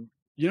and.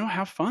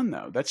 Have fun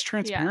though. That's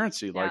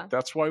transparency. Yeah.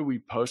 That's why we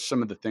post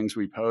some of the things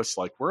we post.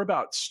 Like, we're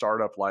about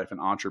startup life and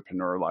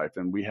entrepreneur life,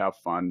 and we have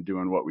fun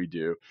doing what we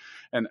do.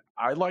 And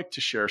I like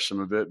to share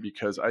some of it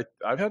because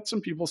I've had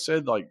some people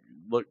say, like,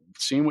 look,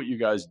 seeing what you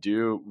guys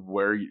do,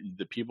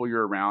 the people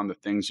you're around, the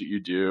things that you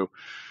do,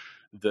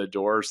 the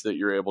doors that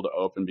you're able to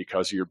open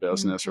because of your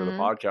business or the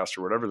podcast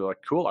or whatever, they're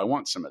like, cool, I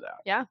want some of that.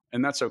 Yeah.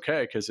 And that's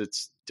okay, because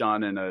it's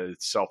done in a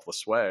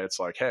selfless way. It's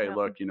like, hey,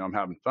 look, I'm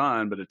having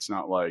fun, but it's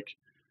not like,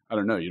 I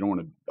don't know. You don't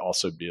want to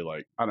also be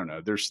like, I don't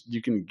know. You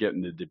can get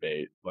into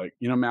debate. Like,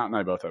 Matt and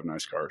I both have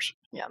nice cars.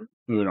 Yeah.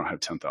 We don't have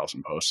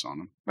 10,000 posts on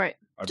them. Right.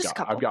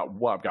 I've got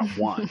one.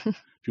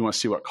 If you want to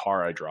see what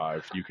car I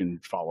drive, you can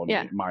follow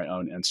me, my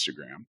own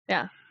Instagram.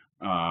 Yeah.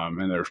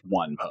 And there's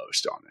one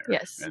post on there.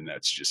 Yes. And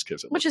that's just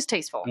because which is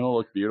tasteful. It'll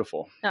look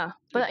beautiful. Yeah.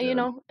 But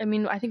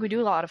I think we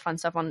do a lot of fun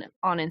stuff on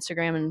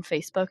Instagram and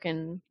Facebook,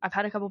 and I've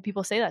had a couple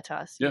people say that to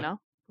us,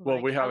 Well,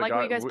 we have I like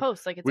what you guys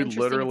post. Like, it's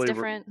interesting, it's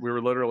different. We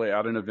were literally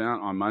at an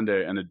event on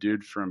Monday, and a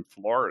dude from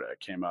Florida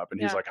came up, and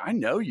he's like, I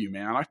know you,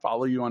 man. I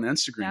follow you on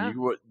Instagram.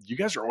 Yeah. You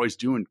guys are always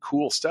doing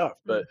cool stuff,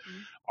 but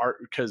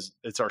because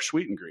it's our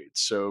sweet and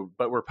greets. So,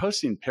 but we're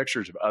posting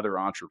pictures of other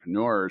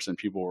entrepreneurs and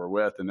people we're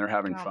with, and they're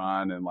having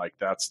fun. And like,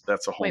 that's a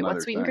whole nother thing. Wait,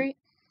 what's sweet and greet?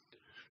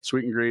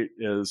 Sweet and Greet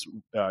is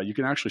you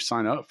can actually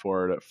sign up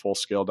for it at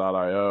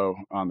fullscale.io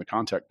on the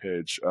contact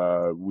page.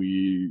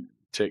 We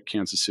take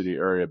Kansas City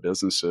area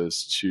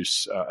businesses to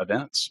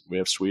events. We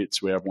have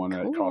suites. We have one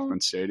at Kauffman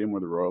Stadium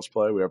where the Royals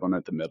play. We have one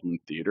at the Midland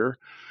Theater.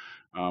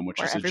 which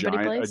Where is a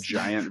everybody plays.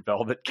 giant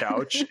velvet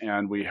couch.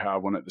 And we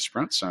have one at the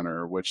Sprint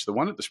Center, which the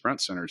one at the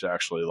Sprint Center is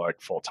actually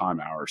like full-time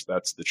hours.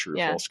 That's the true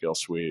Yeah. full scale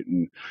suite.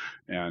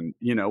 And,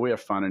 you know, we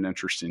have fun and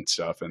interesting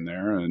stuff in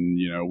there. And,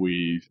 you know,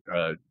 we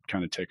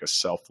kind of take a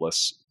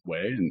selfless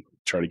way and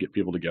try to get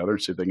people together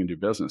and see if they can do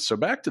business. So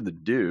back to the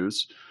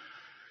do's,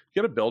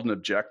 you got to build an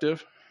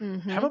objective,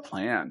 have a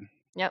plan.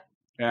 Yep.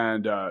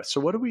 And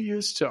so what do we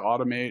use to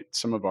automate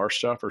some of our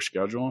stuff or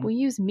schedule? We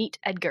use Meet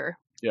Edgar.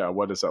 Yeah.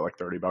 What is that, like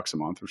 $30 a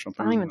month or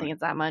something? I don't even think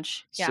it's that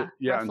much. Yeah,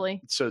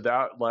 roughly. So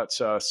that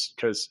lets us,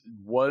 because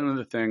one of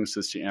the things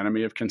that's the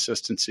enemy of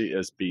consistency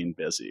is being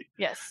busy.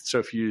 Yes.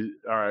 So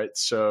all right.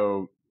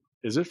 So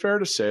is it fair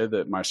to say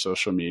that my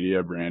social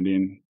media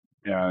branding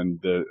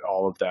and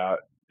all of that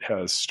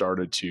has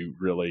started to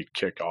really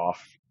kick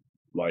off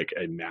like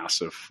a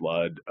massive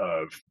flood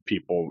of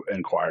people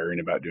inquiring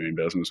about doing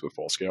business with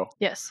Full Scale?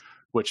 Yes.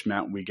 Which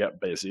meant we get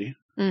busy,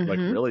 like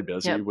really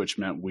busy, which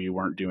meant we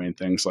weren't doing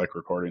things like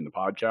recording the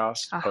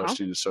podcast,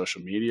 posting to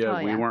social media.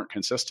 We weren't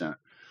consistent.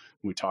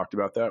 We talked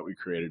about that. We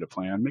created a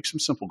plan, make some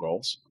simple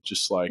goals,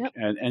 just like,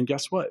 and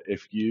guess what?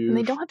 And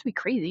they don't have to be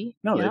crazy.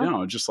 No, they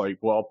don't. Just like,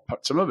 well,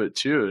 some of it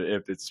too,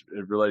 if it's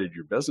related to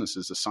your business,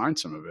 is assign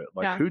some of it.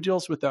 Like who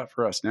deals with that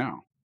for us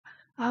now?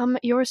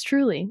 Yours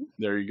truly.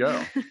 There you go.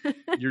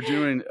 You're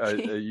doing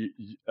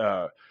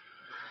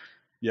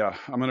yeah,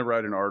 I'm going to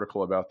write an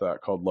article about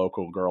that called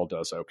Local Girl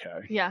Does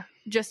Okay. Yeah,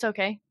 just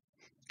okay.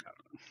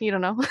 You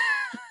don't know.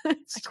 I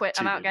quit.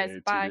 I'm out, guys.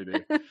 Bye.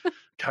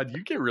 God,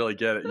 you can really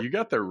get it. You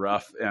got the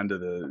rough end of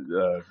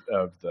the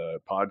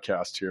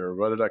podcast here.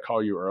 What did I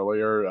call you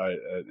earlier?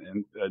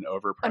 An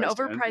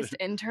overpriced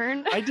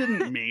intern. I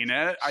didn't mean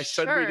it. I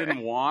said we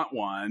didn't want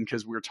one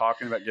because we were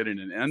talking about getting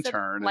an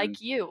intern.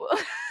 Like you.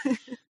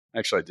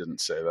 Actually, I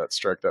didn't say that.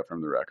 Strike that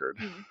from the record.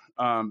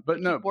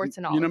 But no,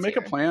 make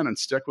a plan and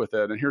stick with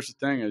it. And here's the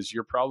thing is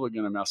you're probably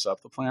going to mess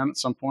up the plan at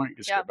some point.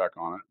 Just get back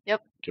on it.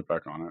 Yep. Get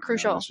back on it.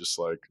 Crucial. It's just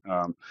like,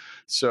 don't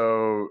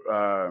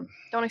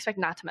expect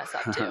not to mess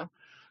up too.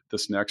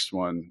 This next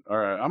one. All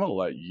right. I'm going to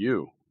let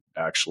you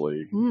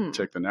actually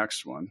take the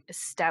next one.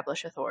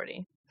 Establish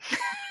authority.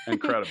 And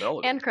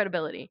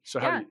credibility. So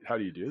how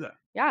do you do that?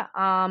 Yeah.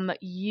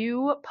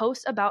 You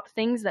post about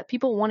things that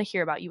people want to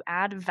hear about. You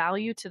add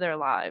value to their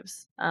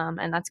lives.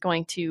 And that's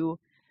going to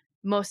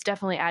most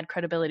definitely add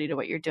credibility to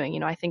what you're doing. You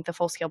know, I think the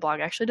Full Scale blog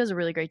actually does a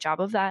really great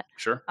job of that.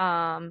 Sure.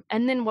 And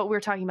then what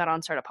we're talking about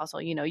on Startup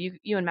Hustle, you know, you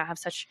and Matt have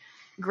such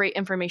great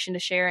information to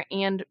share.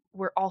 And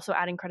we're also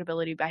adding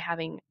credibility by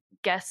having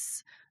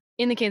guests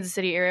in the Kansas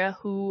City area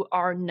who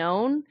are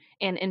known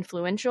and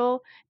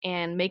influential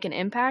and make an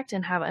impact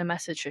and have a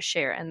message to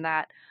share. And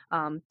that,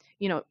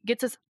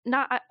 gets us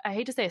not, I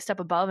hate to say a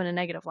step above in a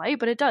negative light,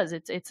 but it does.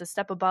 It's a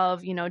step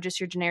above, just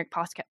your generic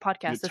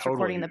podcast that's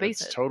recording the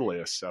basics. It's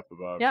totally a step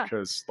above. Yeah.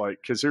 Because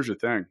here's the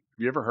thing. Have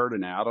you ever heard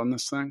an ad on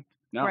this thing?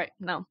 No. Right.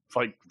 No.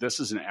 Like this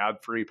is an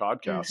ad-free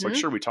podcast. Like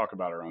sure, we talk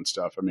about our own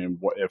stuff. I mean,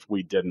 if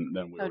we didn't,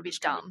 then we would be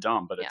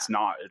dumb. But it's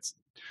not. It's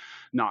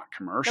not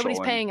commercial. Nobody's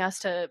paying us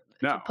to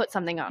put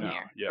something on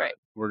here. Yeah. Right.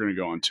 We're going to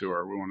go on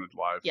tour. We wanted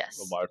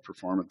a live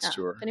performance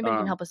tour. If anybody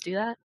can help us do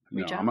that,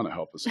 reach out. I'm going to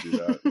help us do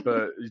that.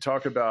 But you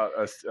talk about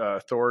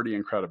authority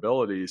and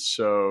credibility.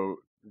 So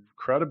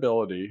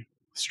credibility,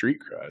 street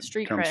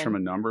cred comes from a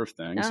number of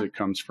things. Yeah. It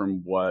comes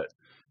from what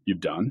you've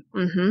done.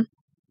 Mm-hmm.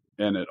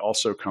 And it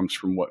also comes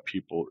from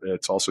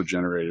it's also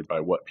generated by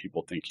what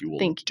people think you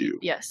will do.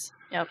 Yes.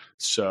 Yep.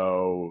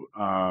 So,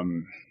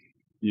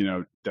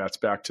 that's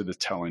back to the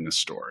telling the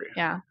story.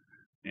 Yeah.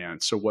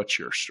 And so what's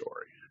your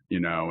story?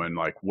 And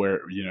like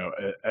where,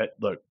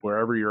 look,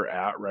 wherever you're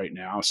at right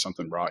now,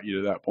 something brought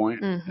you to that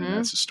point, and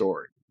that's a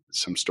story.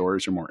 Some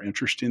stories are more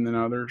interesting than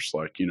others.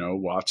 Like,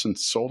 Watson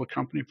sold a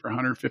company for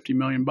 $150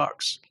 million.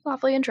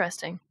 Awfully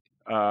interesting.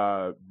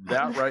 That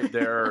right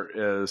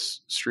there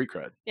is street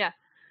cred. Yeah.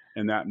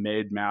 And that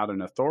made Matt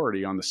an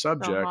authority on the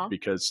subject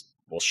because,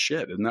 well,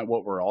 shit, isn't that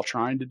what we're all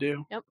trying to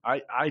do? Yep.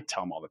 I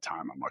tell them all the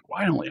time, I'm like,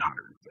 why only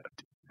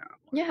 150?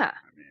 Yeah.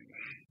 I mean,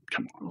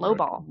 come on. Low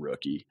ball.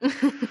 Rookie.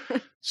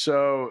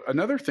 So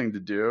another thing to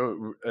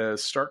do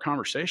is start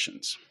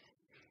conversations.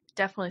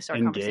 Definitely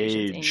start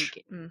conversations.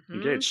 Mm-hmm.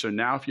 Engage. So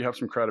now if you have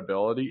some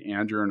credibility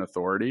and you're an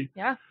authority.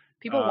 Yeah.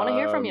 People want to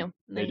hear from you.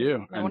 They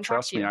do. And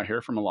trust me, I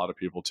hear from a lot of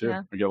people too.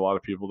 Yeah. I get a lot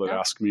of people that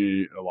ask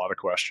me a lot of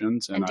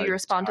questions. And do you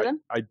respond to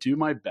them? I do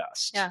my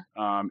best. Yeah.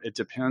 It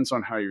depends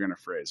on how you're going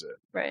to phrase it.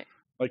 Right.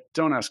 Like,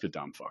 don't ask a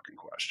dumb fucking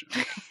question.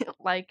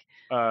 Like?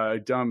 A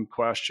dumb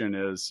question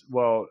is,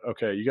 well,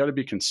 okay, you got to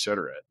be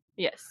considerate.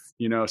 Yes.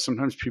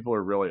 Sometimes people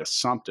are really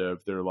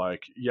assumptive. They're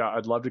like, yeah,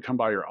 I'd love to come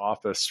by your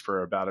office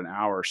for about an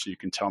hour so you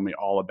can tell me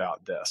all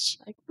about this.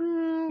 Like,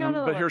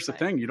 but here's the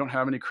thing. You don't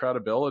have any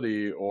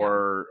credibility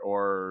or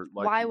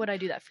like, why would I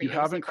do that for you? You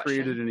haven't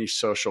created any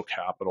social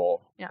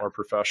capital or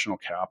professional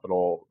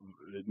capital,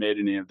 made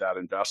any of that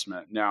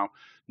investment. Now,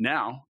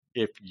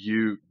 if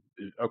you,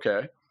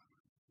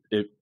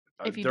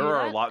 there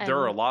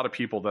are a lot of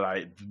people that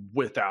I,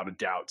 without a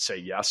doubt, say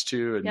yes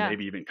to and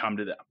maybe even come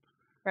to them.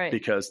 Right.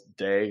 because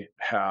they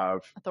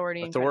have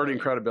Authority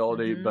and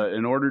credibility. Mhm. But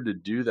in order to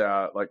do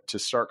that, like to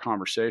start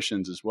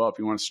conversations as well, if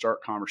you want to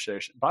start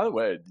conversation, by the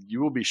way,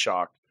 you will be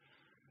shocked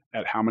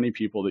at how many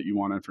people that you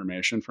want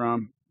information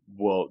from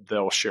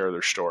they'll share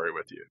their story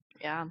with you.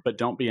 Yeah. But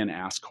don't be an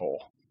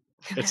asshole.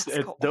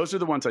 Those are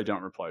the ones I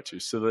don't reply to.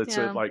 So that's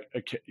like,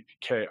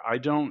 okay, I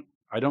don't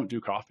do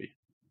coffee.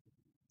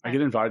 I get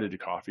invited to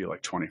coffee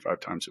like 25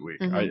 times a week.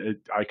 Mhm.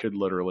 I could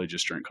literally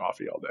just drink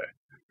coffee all day.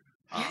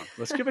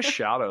 Let's give a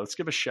shout out. Let's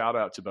give a shout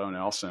out to Bo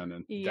Nelson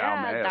and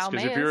Dalmaeus.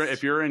 Because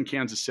if you're in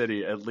Kansas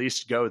City, at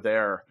least go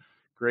there.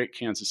 Great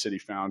Kansas City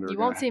founder. You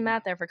won't see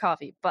Matt there for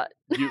coffee, but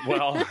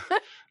maybe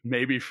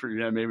maybe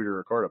to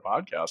record a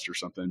podcast or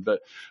something.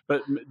 But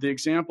the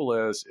example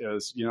is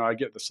I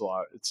get this a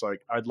lot. It's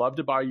like, I'd love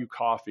to buy you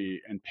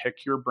coffee and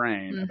pick your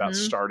brain about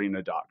starting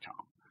a .com.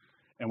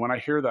 And when I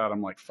hear that,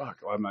 I'm like, fuck.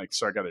 I'm like,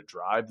 so I got to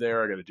drive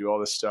there. I got to do all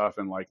this stuff.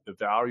 And like the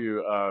value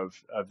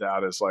of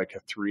that is like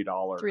a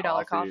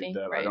 $3 coffee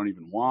that I don't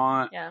even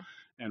want. Yeah.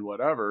 And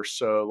whatever.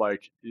 So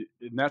like,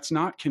 that's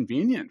not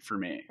convenient for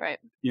me. Right.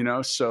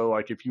 So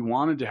like, if you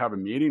wanted to have a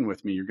meeting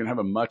with me, you're going to have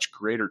a much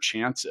greater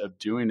chance of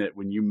doing it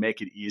when you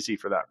make it easy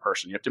for that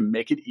person. You have to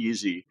make it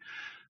easy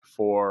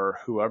for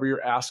whoever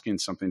you're asking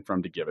something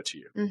from to give it to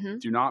you. Mm-hmm.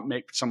 Do not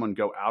make someone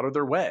go out of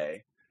their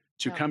way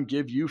to come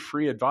give you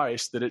free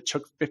advice that it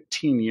took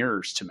 15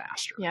 years to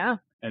master. Yeah.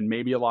 And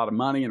maybe a lot of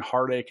money and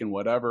heartache and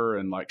whatever.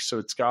 And like, so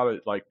it's got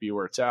to like be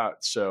where it's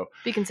at. So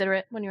be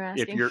considerate when you're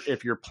asking.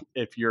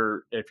 If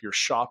you're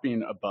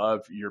shopping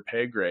above your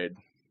pay grade,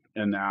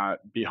 and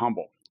that, be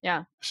humble.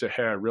 Yeah. Say,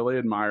 hey, I really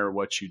admire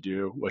what you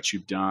do, what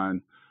you've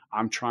done.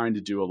 I'm trying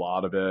to do a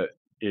lot of it.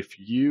 If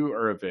you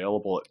are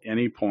available at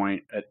any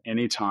point, at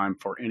any time,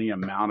 for any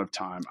amount of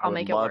time, I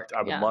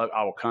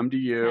will come to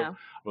you. Yeah.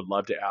 I would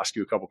love to ask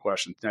you a couple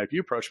questions. Now, if you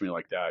approach me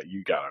like that,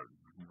 you got a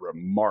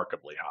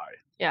remarkably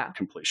high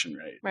completion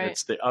rate. Right.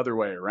 It's the other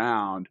way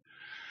around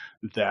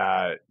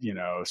that,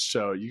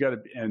 so you got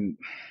to, and,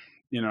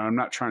 I'm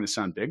not trying to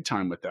sound big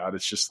time with that.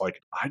 It's just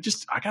like, I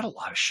got a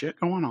lot of shit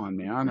going on,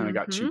 man. And I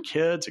got 2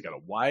 kids. I got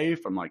a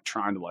wife. I'm like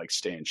trying to like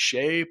stay in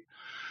shape.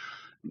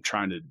 I'm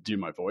trying to do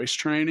my voice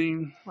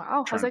training.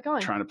 Wow. How's that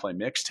going? Trying to play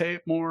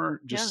mixtape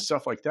more, just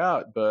stuff like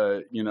that.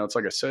 But, it's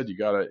like I said, you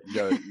gotta,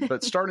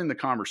 but starting the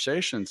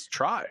conversations,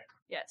 try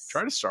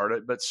to start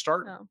it, but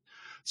start. Oh.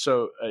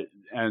 So,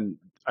 and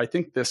I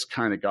think this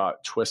kind of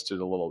got twisted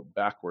a little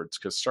backwards,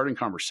 because starting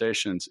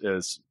conversations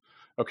is,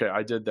 okay,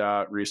 I did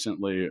that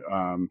recently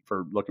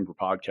for looking for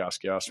podcast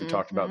guests. We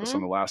talked about this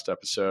on the last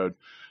episode.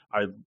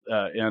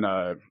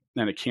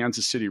 In a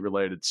Kansas City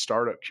related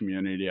startup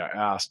community, I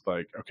asked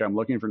like, okay, I'm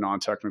looking for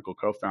non-technical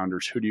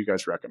co-founders. Who do you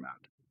guys recommend?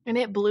 And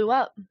it blew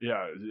up.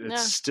 Yeah,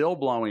 it's still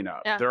blowing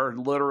up. Yeah. There are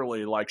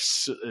literally like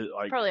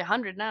probably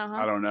 100 now, huh?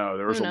 I don't know.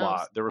 There was a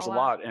lot. There was a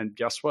lot. And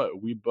guess what?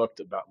 We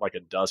booked about like a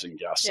dozen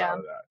guests out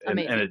of that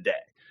in a day.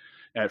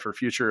 And for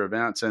future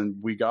events. And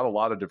we got a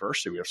lot of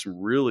diversity. We have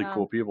some really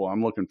cool people.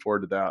 I'm looking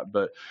forward to that.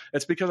 But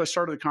it's because I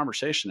started the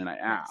conversation and I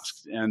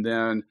asked. And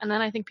then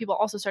I think people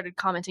also started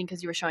commenting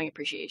because you were showing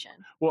appreciation.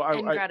 Well,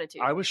 and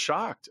gratitude. I was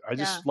shocked. I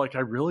just I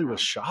really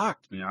was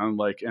shocked, man.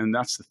 Like, and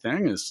that's the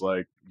thing is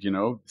like,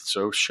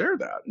 so share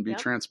that and be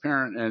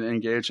transparent and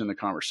engage in the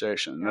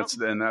conversation. That's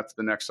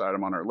the next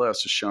item on our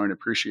list, is showing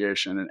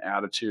appreciation, and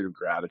attitude of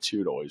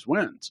gratitude always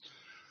wins.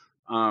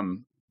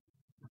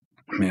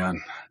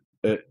 Man,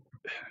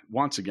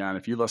 once again,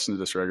 if you listen to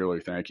this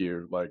regularly, thank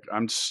you. Like,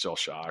 I'm still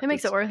shocked. It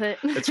makes it worth it.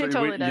 It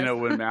totally does.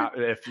 When Matt,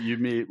 if you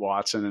meet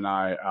Watson and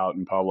I out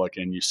in public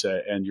and you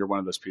say, and you're one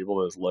of those people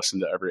that has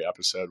listened to every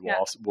episode,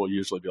 we'll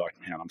usually be like,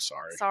 man, I'm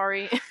sorry.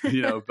 Sorry.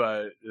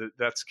 But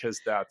that's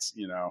because that's,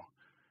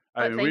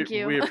 thank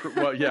you.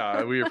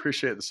 We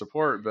appreciate the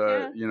support,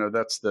 but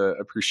that's the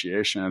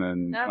appreciation.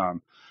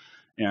 And,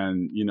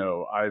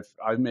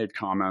 I've made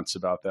comments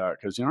about that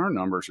because, our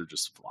numbers are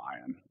just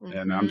flying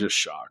and I'm just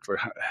shocked.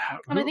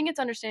 And I think it's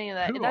understanding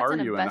that who that's are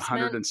an you investment.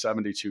 in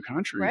 172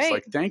 countries? Right.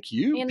 Like, thank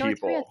you, in people.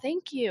 North Korea,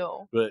 thank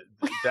you. But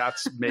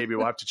that's maybe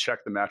we'll have to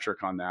check the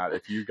metric on that.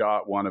 If you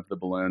got one of the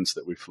balloons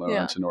that we flew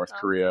into North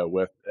Korea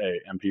with a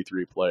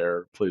MP3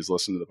 player, please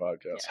listen to the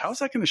podcast. Yes. How's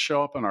that going to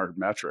show up on our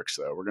metrics,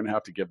 though? We're going to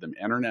have to give them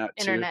internet.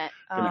 We're going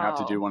to have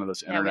to do one of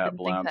those internet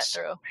blimps.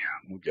 Man,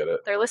 we'll get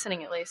it. They're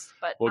listening at least,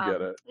 but we'll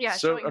get it. Yeah.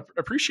 So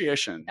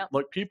appreciation. Yep.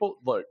 Look, people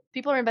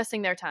are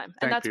investing their time,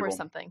 and that's worth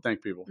something.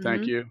 Thank people.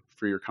 Thank you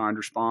for your kind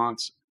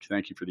response.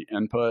 Thank you for the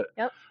input.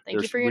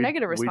 Thank you for your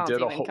negative response. We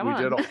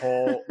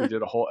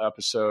did a whole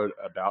episode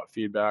about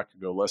feedback.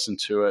 Go listen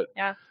to it.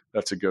 Yeah.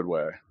 That's a good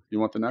way. You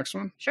want the next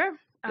one? Sure.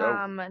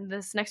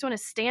 This next one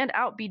is stand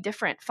out, be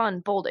different, fun,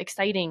 bold,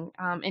 exciting,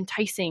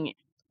 enticing.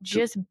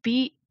 Just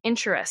be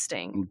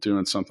interesting. I'm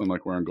doing something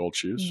like wearing gold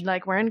shoes.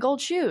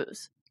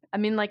 I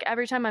mean, like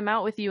every time I'm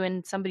out with you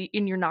and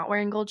you're not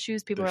wearing gold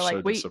shoes, people are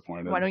like, wait,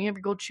 why don't you have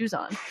your gold shoes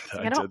on?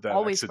 I did that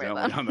always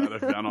accidentally on that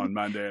event on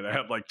Monday, and I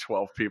had like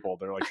 12 people.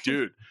 They're like,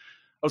 dude,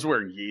 was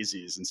wearing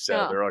Yeezys instead.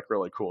 Oh. They're like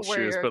really cool Wear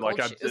shoes, your but like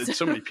gold shoes.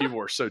 so many people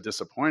were so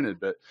disappointed.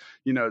 But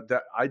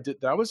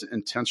that was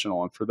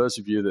intentional. And for those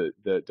of you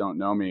that don't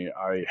know me,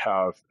 I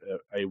have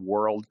a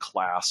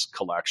world-class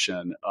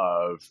collection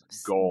of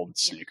gold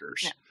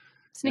sneakers. Yeah.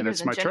 And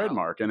it's my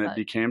trademark. And it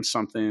became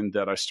something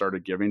that I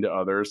started giving to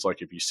others.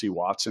 Like if you see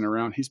Watson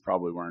around, he's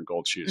probably wearing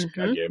gold shoes.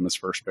 I gave him his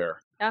first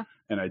pair. Yeah.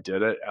 And I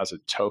did it as a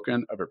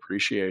token of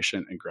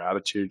appreciation and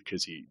gratitude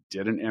because he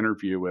did an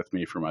interview with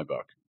me for my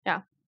book.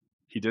 Yeah.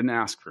 He didn't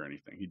ask for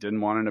anything. He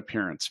didn't want an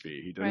appearance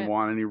fee. He didn't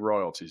want any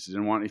royalties. He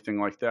didn't want anything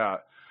like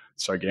that.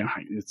 So I gave him,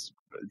 it's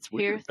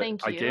weird. Here,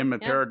 thank you. I gave him a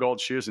pair of gold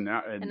shoes and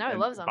now he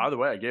loves them. By the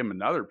way, I gave him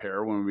another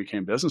pair when we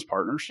became business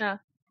partners. Yeah.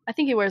 I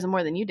think he wears them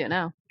more than you do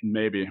now.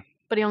 Maybe.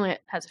 But he only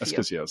has a few. That's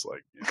because he has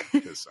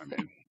because I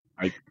mean,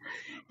 you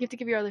have to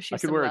give your other shoes. I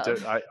could wear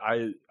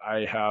it.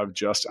 I have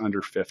just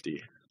under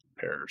 50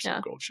 pairs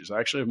of gold shoes. I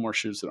actually have more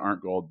shoes that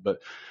aren't gold, but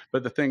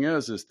the thing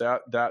is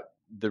that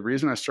the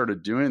reason I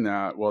started doing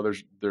that, well,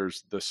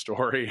 there's the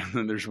story, and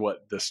then there's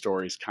what the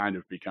story's kind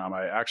of become.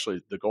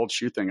 The gold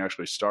shoe thing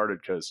actually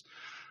started because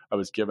I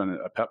was given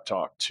a pep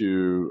talk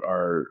to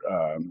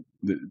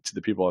to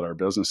the people at our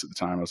business at the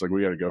time. I was like,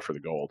 we got to go for the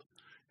gold.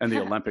 And the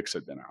Olympics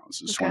had been out.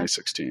 This was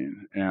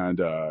 2016.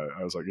 And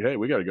I was like, hey,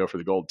 we got to go for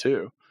the gold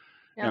too.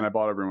 Yeah. And I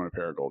bought everyone a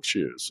pair of gold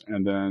shoes.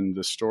 And then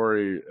the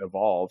story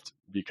evolved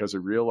because I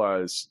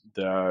realized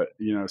that,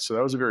 so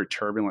that was a very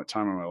turbulent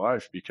time in my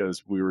life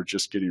because we were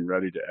just getting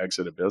ready to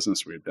exit a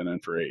business we had been in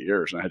for 8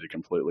 years. And I had to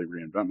completely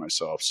reinvent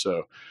myself.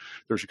 So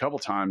there's a couple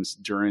times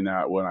during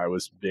that when I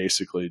was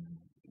basically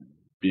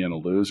being a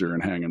loser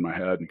and hanging my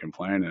head and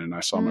complaining. And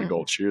I saw my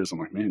gold shoes. I'm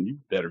like, man, you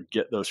better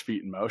get those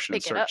feet in motion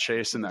and start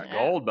chasing that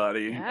gold,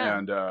 buddy. Yeah.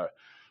 And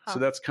so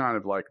that's kind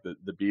of like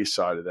the B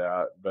side of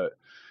that. But,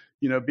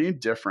 being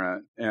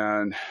different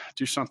and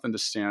do something to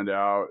stand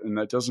out. And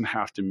that doesn't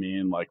have to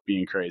mean like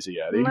being crazy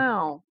Eddie.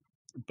 No.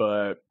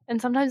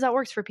 And sometimes that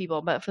works for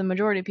people, but for the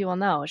majority of people,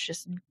 no.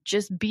 It's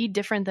just be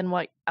different than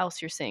what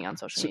else you're seeing on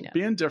social media.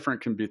 Being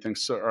different can be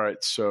things. So, all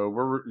right.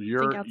 So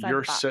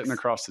you're sitting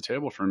across the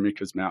table from me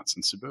because Matt's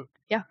in Cebu.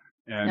 Yeah.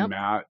 And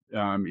Matt,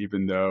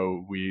 even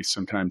though we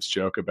sometimes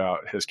joke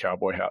about his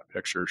cowboy hat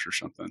pictures or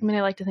something. I mean,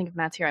 I like to think if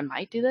Matt's here, I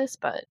might do this,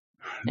 but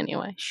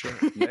anyway. Sure.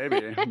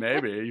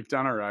 Maybe. You've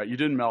done all right. You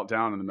didn't melt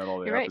down in the middle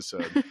of the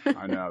episode.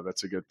 I know.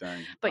 That's a good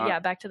thing.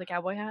 But back to the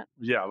cowboy hat.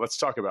 Yeah. Let's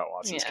talk about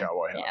Watson's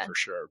cowboy hat for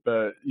sure.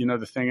 But,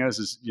 the thing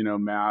is,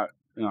 Matt,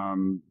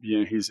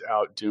 he's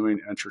out doing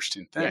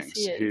interesting things.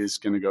 Yes, he's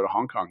going to go to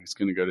Hong Kong. He's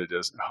going to go to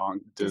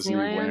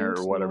Disneyland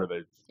or whatever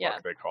they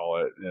call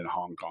it in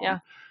Hong Kong. Yeah.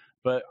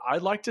 But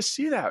I'd like to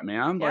see that,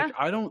 man. Yeah. Like,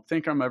 I don't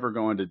think I'm ever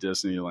going to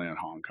Disneyland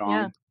Hong Kong.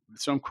 Yeah.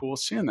 So I'm cool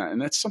seeing that.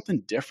 And that's something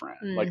different.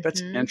 Mm-hmm. Like,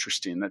 that's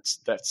interesting. That's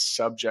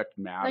subject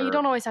matter. No, you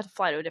don't always have to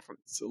fly to a different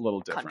It's a little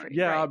different. country,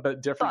 yeah, right?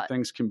 but different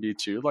things can be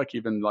too. Like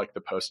even like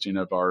the posting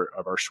of our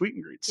sweet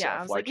and greet Yeah, stuff.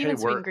 I was like even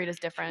sweet and greet is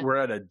different. We're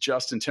at a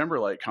Justin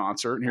Timberlake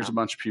concert and here's a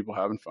bunch of people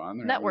having fun.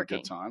 They're having a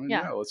good time. And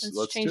let's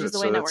do it.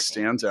 So it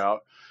stands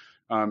out.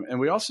 And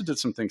we also did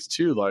some things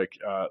too, like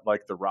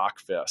the rock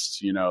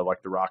fist,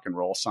 like the rock and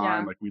roll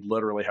sign. Yeah. Like we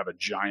literally have a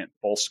giant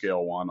full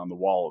scale one on the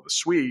wall of the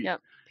suite. Yep.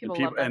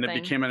 And it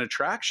became an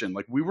attraction.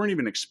 Like we weren't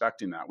even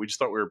expecting that. We just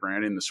thought we were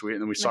branding the suite,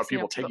 and then we saw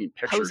people taking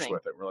pictures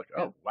with it. We're like,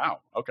 oh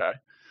wow, okay.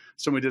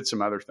 So we did some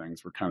other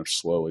things. We're kind of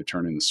slowly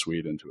turning the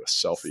suite into a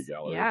selfie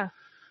gallery. Yeah.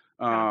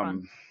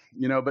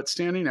 But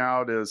standing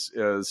out is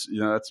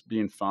that's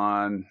being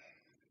fun.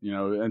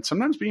 And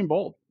sometimes being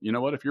bold. You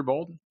know what? If you're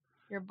bold.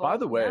 You're bold. By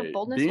the way,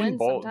 being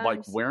bold,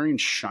 sometimes. like wearing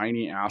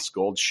shiny ass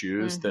gold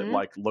shoes that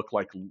like look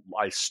like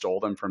I stole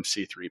them from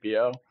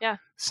C-3PO. Yeah.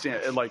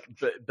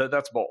 But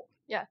that's bold.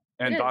 Yeah.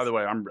 And by the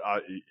way,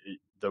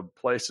 the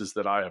places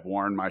that I have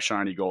worn my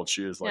shiny gold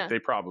shoes, they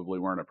probably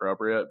weren't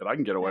appropriate, but I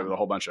can get away with a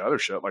whole bunch of other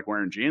shit, like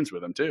wearing jeans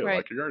with them too. Right.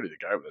 Like you're already the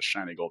guy with the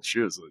shiny gold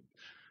shoes.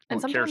 Who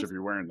cares if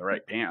you're wearing the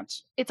right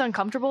pants? It's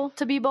uncomfortable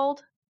to be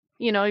bold,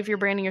 if you're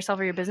branding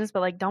yourself or your business, but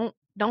like don't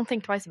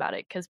think twice about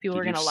it because people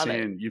are going to love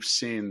it. You've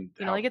seen,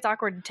 it's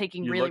awkward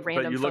taking really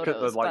random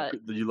photos.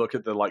 You look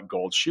at the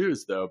gold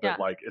shoes though, but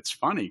it's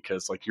funny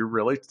because you're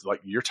really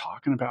you're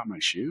talking about my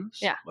shoes.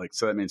 Yeah.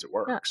 So that means it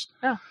works.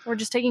 Yeah. We're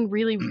just taking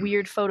really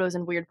weird photos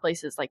in weird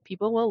places. Like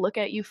people will look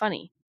at you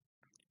funny.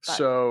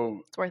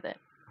 So it's worth it.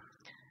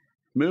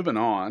 Moving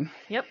on.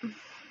 Yep.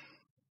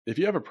 If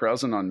you have a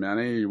present on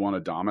many, you want to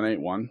dominate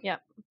one. Yeah.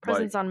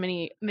 Presence on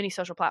many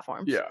social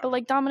platforms. Yeah.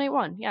 But dominate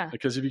one. Yeah.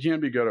 Because if you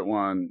can't be good at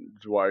one,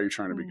 why are you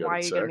trying to be good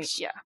at six?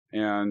 Yeah.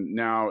 And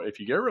now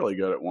if you get really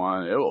good at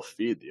one, it will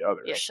feed the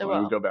others. Yes, it will.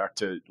 will. We go back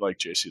to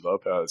JC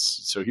Lopez.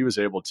 So he was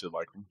able to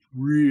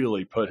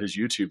really put his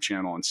YouTube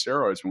channel on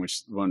steroids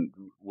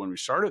when we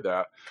started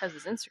that. Because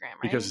his Instagram,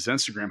 right? Because his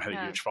Instagram had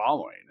a huge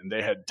following, and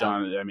they had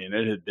done,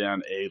 it had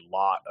been a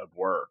lot of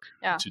work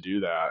to do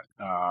that.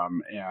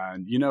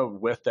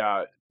 And with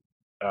that,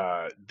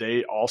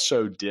 they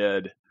also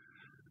did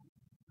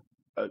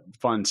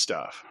fun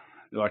stuff.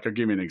 Like I'll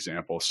give you an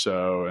example.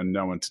 So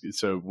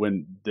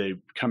when they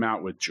come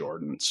out with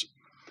Jordans,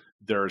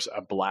 there's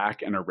a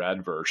black and a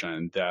red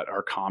version that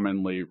are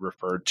commonly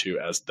referred to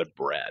as the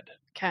bread.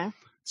 Okay.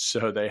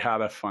 So they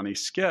had a funny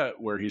skit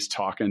where he's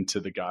talking to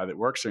the guy that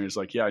works there. He's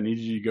like, "Yeah, I need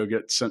you to go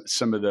get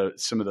some of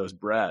those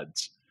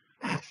breads."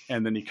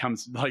 And then he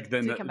comes he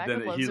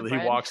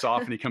walks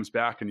off and he comes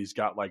back and he's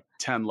got like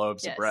 10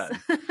 loaves of bread.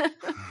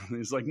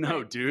 He's like,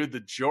 "No, dude,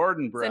 the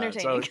Jordan bread."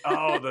 So like,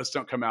 "Oh, those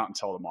don't come out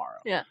until tomorrow."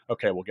 Yeah.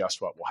 Okay, well,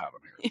 guess what? We'll have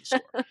them here at the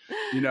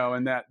store.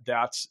 And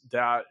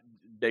that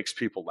makes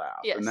people laugh,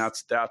 and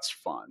that's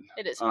fun.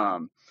 It is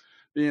fun.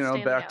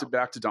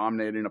 Back to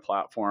dominating a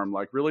platform,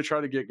 like really try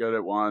to get good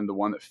at the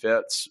one that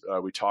fits.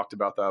 We talked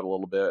about that a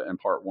little bit in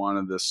part one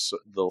of this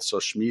little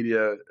social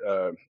media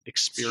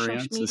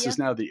experience. This is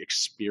now the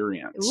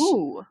experience.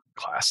 Ooh.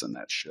 Classing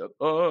that shit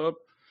up.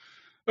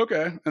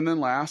 Okay. And then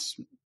last,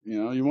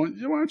 why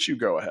don't you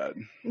go ahead?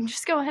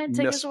 Just go ahead and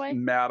take us away.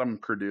 Madam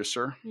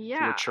Producer.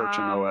 Yeah. You're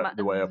churching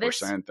the way up we're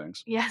saying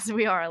things. Yes,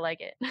 we are. I like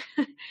it.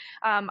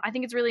 I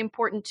think it's really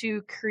important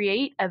to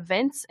create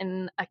events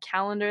and a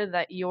calendar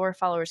that your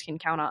followers can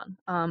count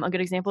on. A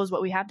good example is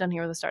what we have done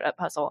here with the Startup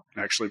Hustle.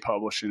 Actually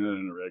publishing it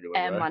in a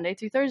regular way. Monday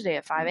through Thursday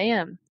at 5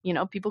 a.m.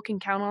 People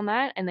can count on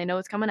that and they know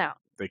it's coming out.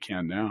 They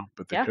can now,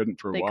 but they couldn't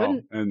for a while.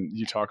 And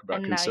you talk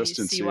about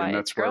consistency, and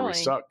that's where we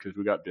suck because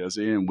we got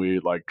busy and we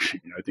I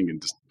think in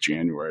just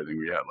January,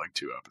 we had like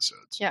 2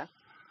 episodes. Yeah.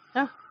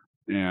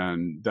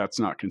 And that's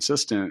not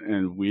consistent.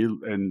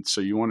 And so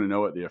you want to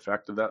know what the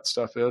effect of that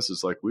stuff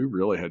is like we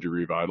really had to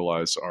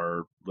revitalize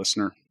our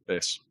listener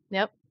base.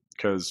 Yep.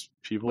 Because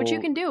people, which you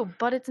can do,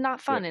 but it's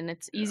not fun, and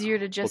it's easier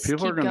to just keep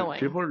going.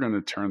 People are going to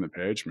turn the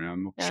page,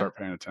 man. They'll start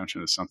paying attention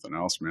to something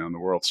else, man. The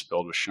world's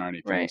filled with shiny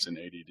things and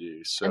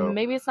ADD. So and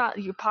maybe it's not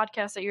your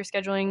podcast that you're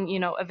scheduling,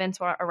 events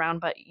around,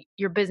 but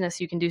your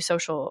business, you can do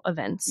social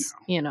events.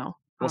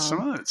 Well,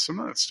 some of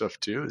that stuff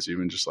too is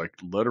even just like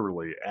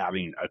literally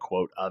adding a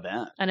quote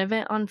event, an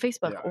event on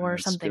Facebook or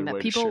something that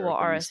people will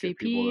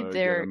RSVP.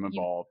 They're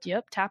involved.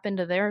 Tap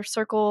into their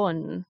circle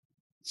and.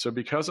 So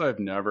because I've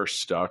never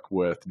stuck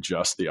with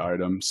just the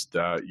items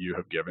that you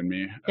have given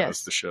me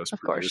as the show's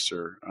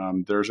producer,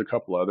 there's a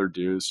couple other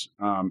do's.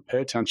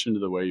 Pay attention to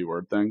the way you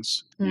word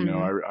things.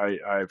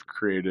 Mm-hmm. I've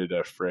created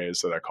a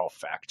phrase that I call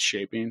fact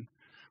shaping,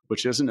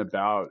 which isn't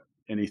about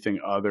anything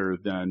other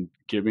than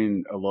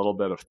giving a little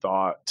bit of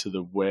thought to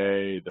the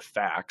way the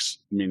facts,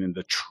 meaning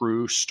the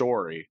true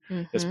story,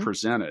 is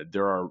presented.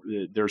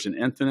 There's an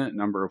infinite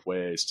number of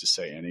ways to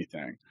say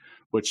anything,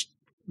 which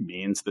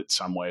means that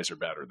some ways are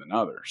better than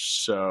others.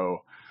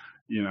 So,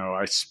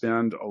 I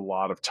spend a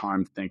lot of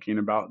time thinking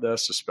about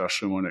this,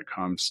 especially when it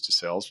comes to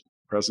sales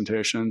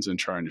presentations and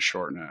trying to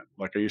shorten it.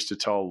 Like I used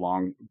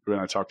to when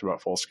I talked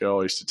about Full Scale,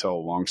 I used to tell a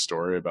long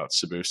story about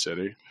Cebu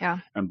City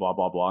and blah,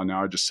 blah, blah.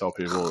 Now I just tell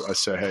people, I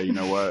say, hey, you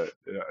know what?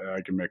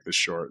 I can make this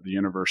short. The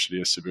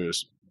University of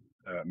Cebu's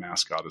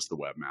mascot is the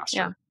webmaster.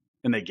 Yeah.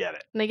 And they get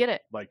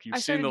it. Like you've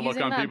seen the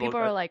look on people. People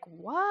are like,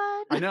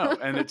 what? I know.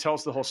 And it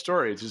tells the whole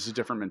story. It's just a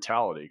different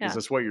mentality because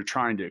that's what you're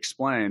trying to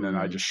explain. And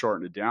I just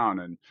shortened it down.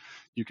 And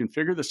you can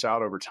figure this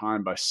out over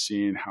time by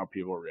seeing how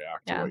people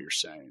react to what you're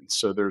saying.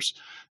 So there's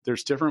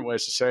different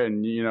ways to say it.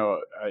 And,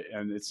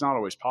 and it's not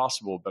always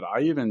possible, but I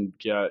even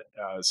get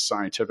as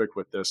scientific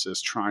with this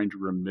as trying to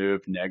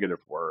remove negative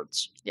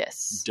words.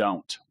 Yes.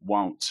 Don't,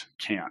 won't,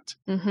 can't.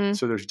 Mm-hmm.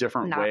 So there's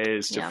different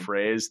ways to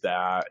phrase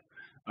that.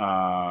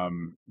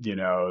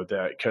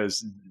 That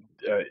because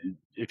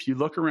if you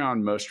look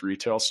around most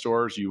retail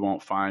stores, you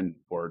won't find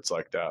words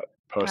like that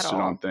posted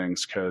on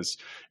things. Because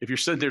if you're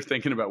sitting there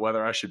thinking about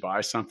whether I should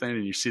buy something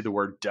and you see the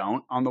word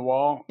 "don't" on the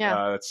wall,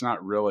 it's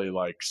not really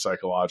like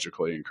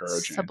psychologically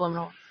encouraging.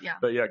 Subliminal,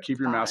 But keep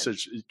your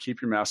message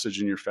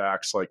and your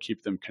facts, like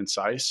keep them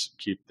concise,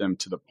 keep them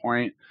to the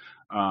point.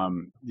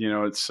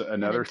 It's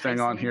another thing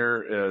on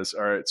here is,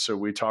 all right, so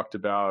we talked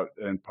about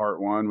in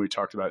part 1, we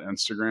talked about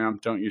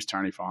Instagram. Don't use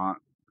tiny font.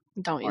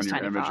 Don't use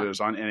tiny images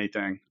font. on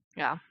anything.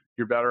 Yeah.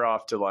 You're better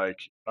off to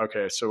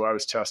okay, so I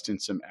was testing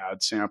some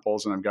ad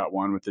samples and I've got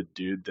one with a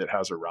dude that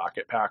has a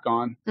rocket pack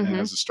on and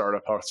has a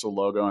Startup Hustle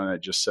logo and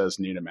it just says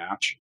need a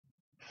match.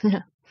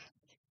 Yeah.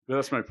 But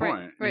that's my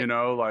point,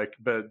 right.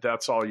 But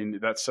that's all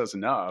that says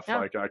enough. Yeah.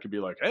 Like I could be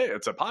like, hey,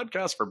 it's a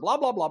podcast for blah,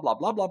 blah, blah, blah,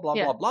 blah, blah, blah,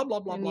 blah, blah, blah,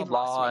 blah, blah,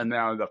 blah. And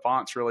now the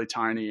font's really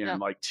tiny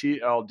and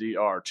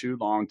TLDR, too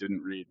long,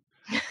 didn't read.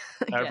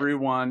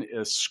 Everyone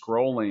is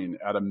scrolling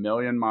at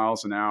 1,000,000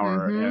 miles an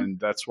hour. And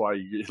that's why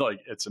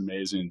it's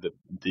amazing that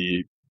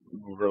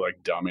we're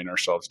dumbing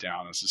ourselves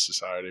down as a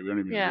society. We don't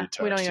even read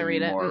text anymore.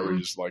 Read it. We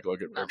just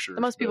look at pictures.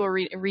 The most people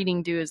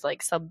reading do is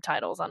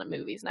subtitles on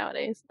movies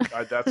nowadays.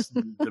 That's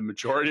the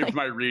majority of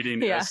my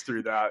reading is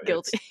through that.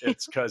 Guilty.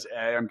 It's because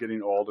I'm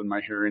getting old and my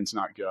hearing's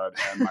not good,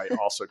 and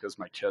also because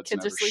my kids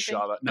never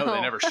shut up. No,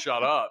 they never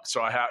shut up.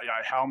 So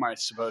how am I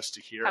supposed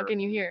to hear? How can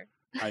you hear?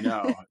 I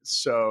know.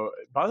 So,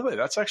 by the way,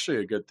 that's actually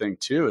a good thing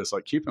too. Is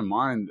keep in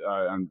mind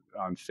on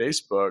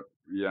Facebook,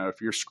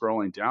 if you're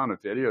scrolling down, a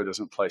video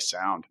doesn't play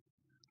sound.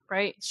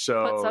 Right.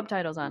 So put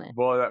subtitles on it.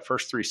 Well, that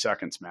first 3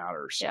 seconds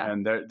matters. Yeah.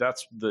 And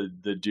that's the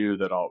do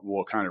that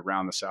we'll kind of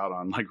round this out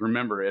on.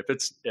 Remember, if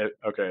it's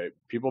okay,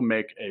 people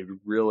make a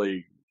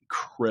really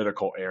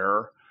critical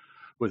error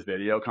with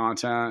video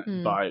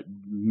content by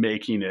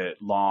making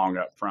it long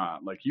up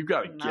front. Like you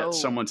got to get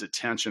someone's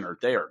attention or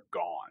they are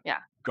gone. Yeah.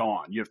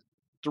 Gone. You have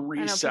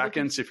 3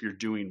 seconds if you're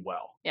doing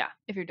well. Yeah.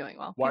 If you're doing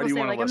well. Why people do you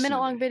say want like a minute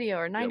long video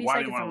or 90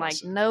 seconds. I'm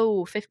like,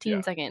 no,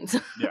 15 seconds.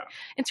 Yeah.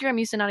 Instagram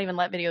used to not even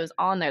let videos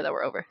on there that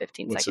were over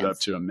 15 seconds. What's it up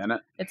to, a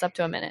minute? It's up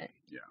to a minute.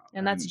 Yeah.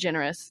 And that's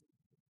generous.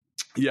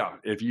 Yeah.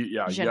 If you, you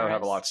gotta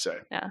have a lot to say.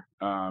 Yeah.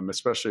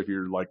 Especially if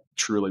you're like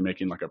truly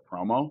making like a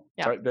promo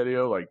type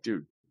video, like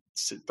dude,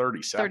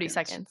 30 seconds. 30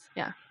 seconds.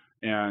 Yeah.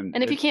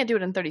 And if you can't do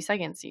it in 30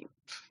 seconds,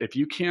 if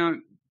you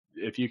can't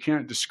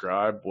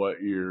describe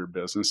what your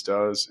business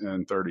does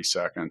in 30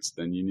 seconds,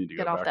 then you need to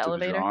go back to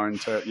the drawing.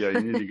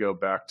 You need to go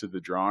back to the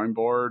drawing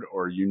board,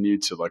 or you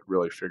need to like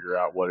really figure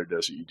out what it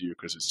is that you do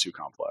because it's too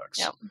complex.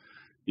 Yep.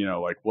 You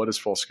know, like what does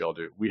Full Scale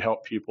do? We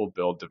help people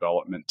build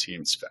development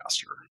teams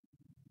faster.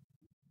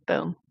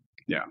 Boom.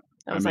 Yeah.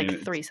 That was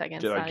like 3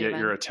 seconds. Did I get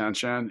your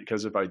attention?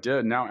 Because if I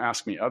did, now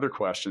ask me other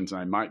questions and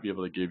I might be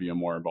able to give you a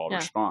more involved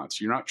response.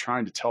 You're not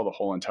trying to tell the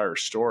whole entire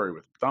story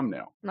with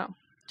thumbnail. No,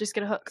 just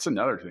get a hook. That's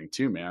another thing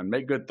too, man.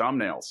 Make good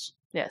thumbnails.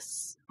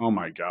 Yes. Oh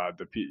my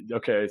God.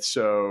 Okay.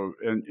 So,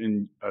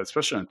 and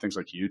especially on things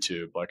like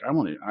YouTube, like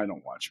I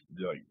don't watch,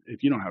 like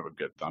if you don't have a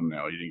good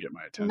thumbnail, you didn't get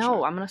my attention.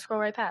 No, I'm going to scroll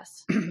right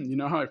past. You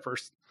know how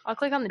I'll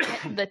click on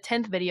the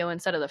 10th video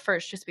instead of the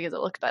first just because it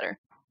looked better.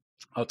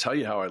 I'll tell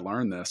you how I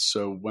learned this.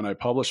 So when I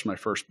published my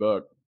first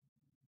book,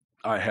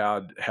 I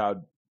had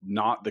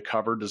not the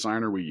cover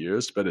designer we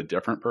used, but a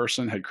different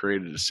person had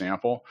created a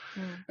sample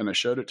and I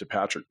showed it to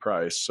Patrick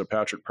Price. So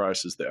Patrick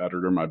Price is the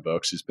editor of my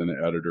books. He's been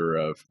the editor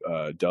of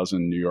a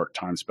dozen New York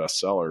Times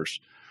bestsellers.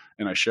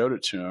 And I showed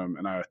it to him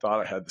and I thought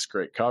I had this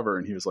great cover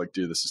and he was like,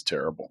 dude, this is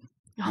terrible.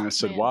 And I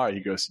said, why? He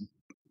goes,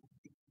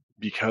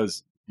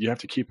 because you have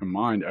to keep in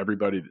mind,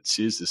 everybody that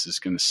sees this is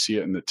going to see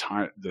it in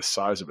the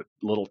size of a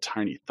little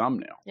tiny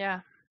thumbnail.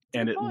 Yeah.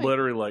 And it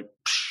literally like,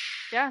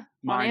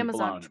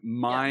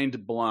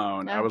 mind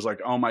blown. I was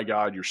like, oh my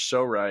God, you're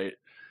so right.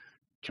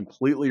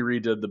 Completely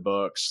redid the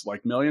books.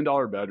 Like $1 Million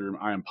Bedroom,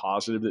 I am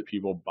positive that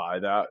people buy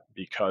that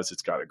because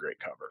it's got a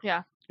great cover.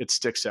 Yeah. It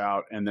sticks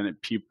out, and then in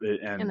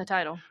the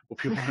title. Well,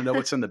 people want to know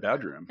what's in the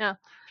bedroom. Yeah.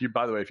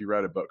 By the way, if you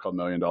read a book called $1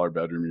 Million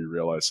Bedroom, you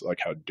realize like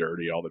how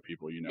dirty all the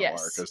people you know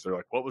are, because they're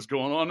like, "What was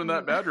going on in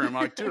that bedroom?"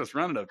 I'm like, "Dude, it's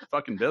running a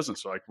fucking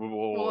business." They're like,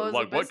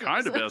 like what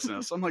kind of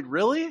business? I'm like,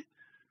 really?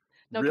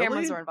 No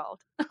cameras were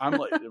involved. I'm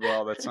like,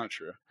 well, that's not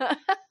true.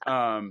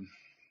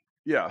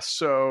 Yeah.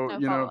 So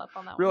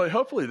really,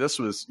 hopefully, this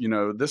was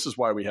this is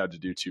why we had to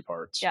do 2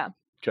 parts. Yeah.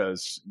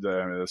 Because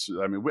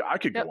I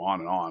could go on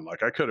and on.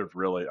 Like I could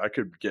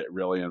get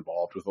really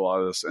involved with a lot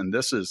of this. And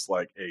this is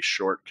like a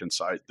short,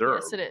 concise. There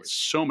are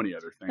so many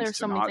other things. There are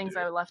so many things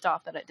that I left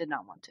off that I did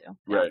not want to.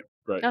 Yeah.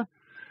 Right. Yeah.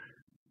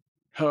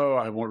 Oh,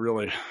 I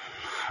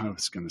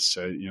was going to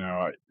say,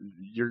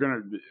 you're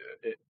going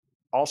to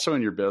also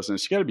in your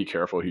business, you got to be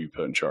careful who you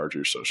put in charge of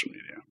your social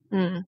media.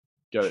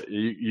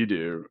 You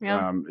do.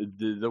 Yeah.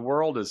 The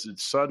world is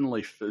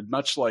suddenly,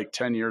 much like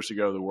 10 years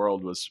ago, the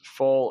world was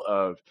full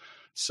of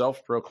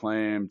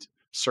self-proclaimed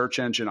search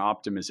engine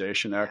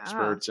optimization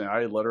experts. And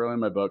I literally in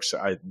my books,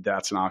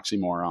 that's an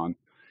oxymoron.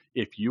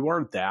 If you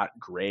are that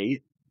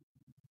great,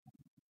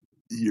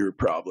 you're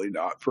probably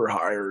not for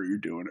hire. You're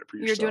doing it for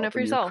yourself. You're doing it for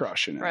yourself. You're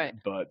crushing it. Right.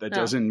 But that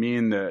doesn't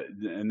mean that,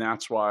 and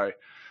that's why,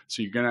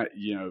 so you're going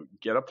to,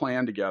 get a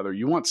plan together.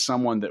 You want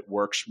someone that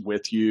works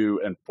with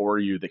you and for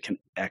you that can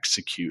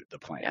execute the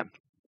plan. Yep.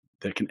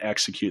 That can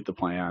execute the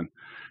plan.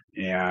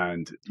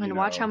 And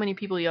watch how many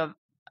people you have,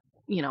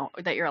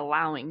 that you're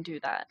allowing do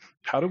that.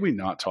 How do we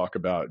not talk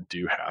about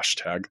do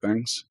hashtag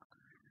things?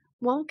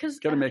 Well, because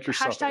got to make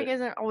yourself hashtag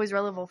isn't always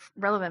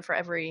relevant for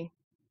every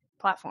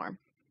platform.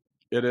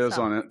 It is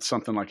on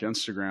something like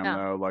Instagram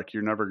though. Like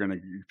you're never going to.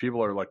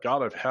 People are like,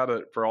 God, I've had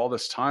it for all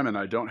this time and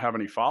I don't have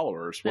any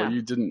followers. Well,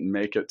 you didn't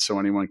make it so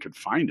anyone could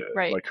find it.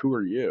 Right. Like, who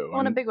are you?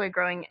 Well, in a big way,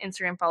 growing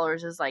Instagram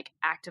followers is like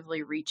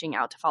actively reaching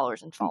out to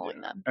followers and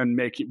following them, and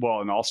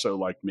and also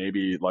like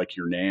maybe like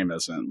your name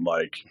isn't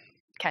like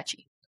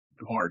catchy.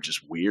 Or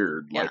just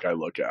weird. Yeah. Like I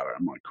look at it,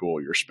 I'm like,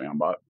 cool, you're a spam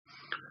bot.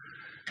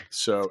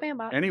 So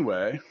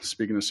anyway,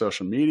 speaking of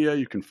social media,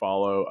 you can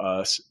follow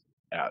us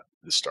at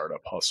the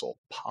Startup Hustle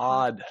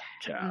Podcast.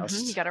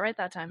 Mm-hmm. You got it right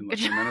that time. Unless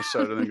you're in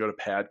Minnesota, then go to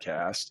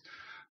Podcast.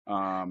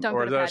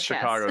 Or that's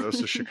Chicago. That's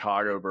the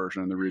Chicago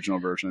version, the regional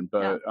version.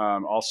 But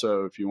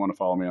also, if you want to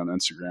follow me on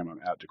Instagram, I'm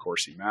at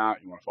DeCourcy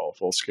Matt. You want to follow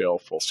Full Scale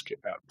at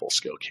Full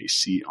Scale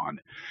KC on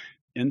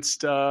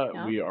Insta.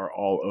 Yeah. We are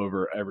all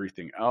over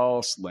everything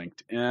else.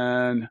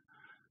 LinkedIn.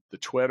 The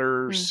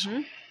Twitters,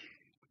 the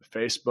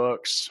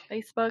Facebooks.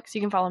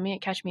 You can follow me at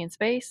Catch Me in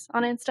Space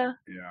on Insta.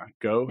 Yeah.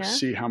 Go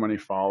see how many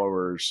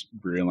followers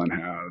Breland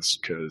has,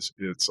 because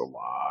it's a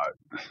lot.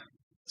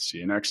 See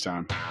you next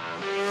time.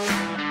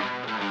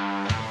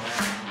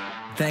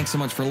 Thanks so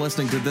much for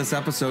listening to this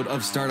episode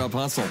of Startup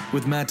Hustle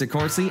with Matt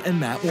DeCourcy and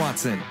Matt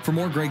Watson. For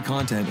more great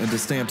content and to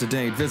stay up to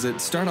date, visit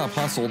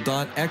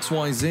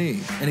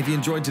startuphustle.xyz. And if you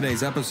enjoyed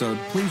today's episode,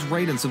 please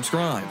rate and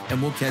subscribe.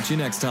 And we'll catch you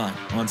next time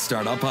on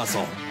Startup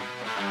Hustle.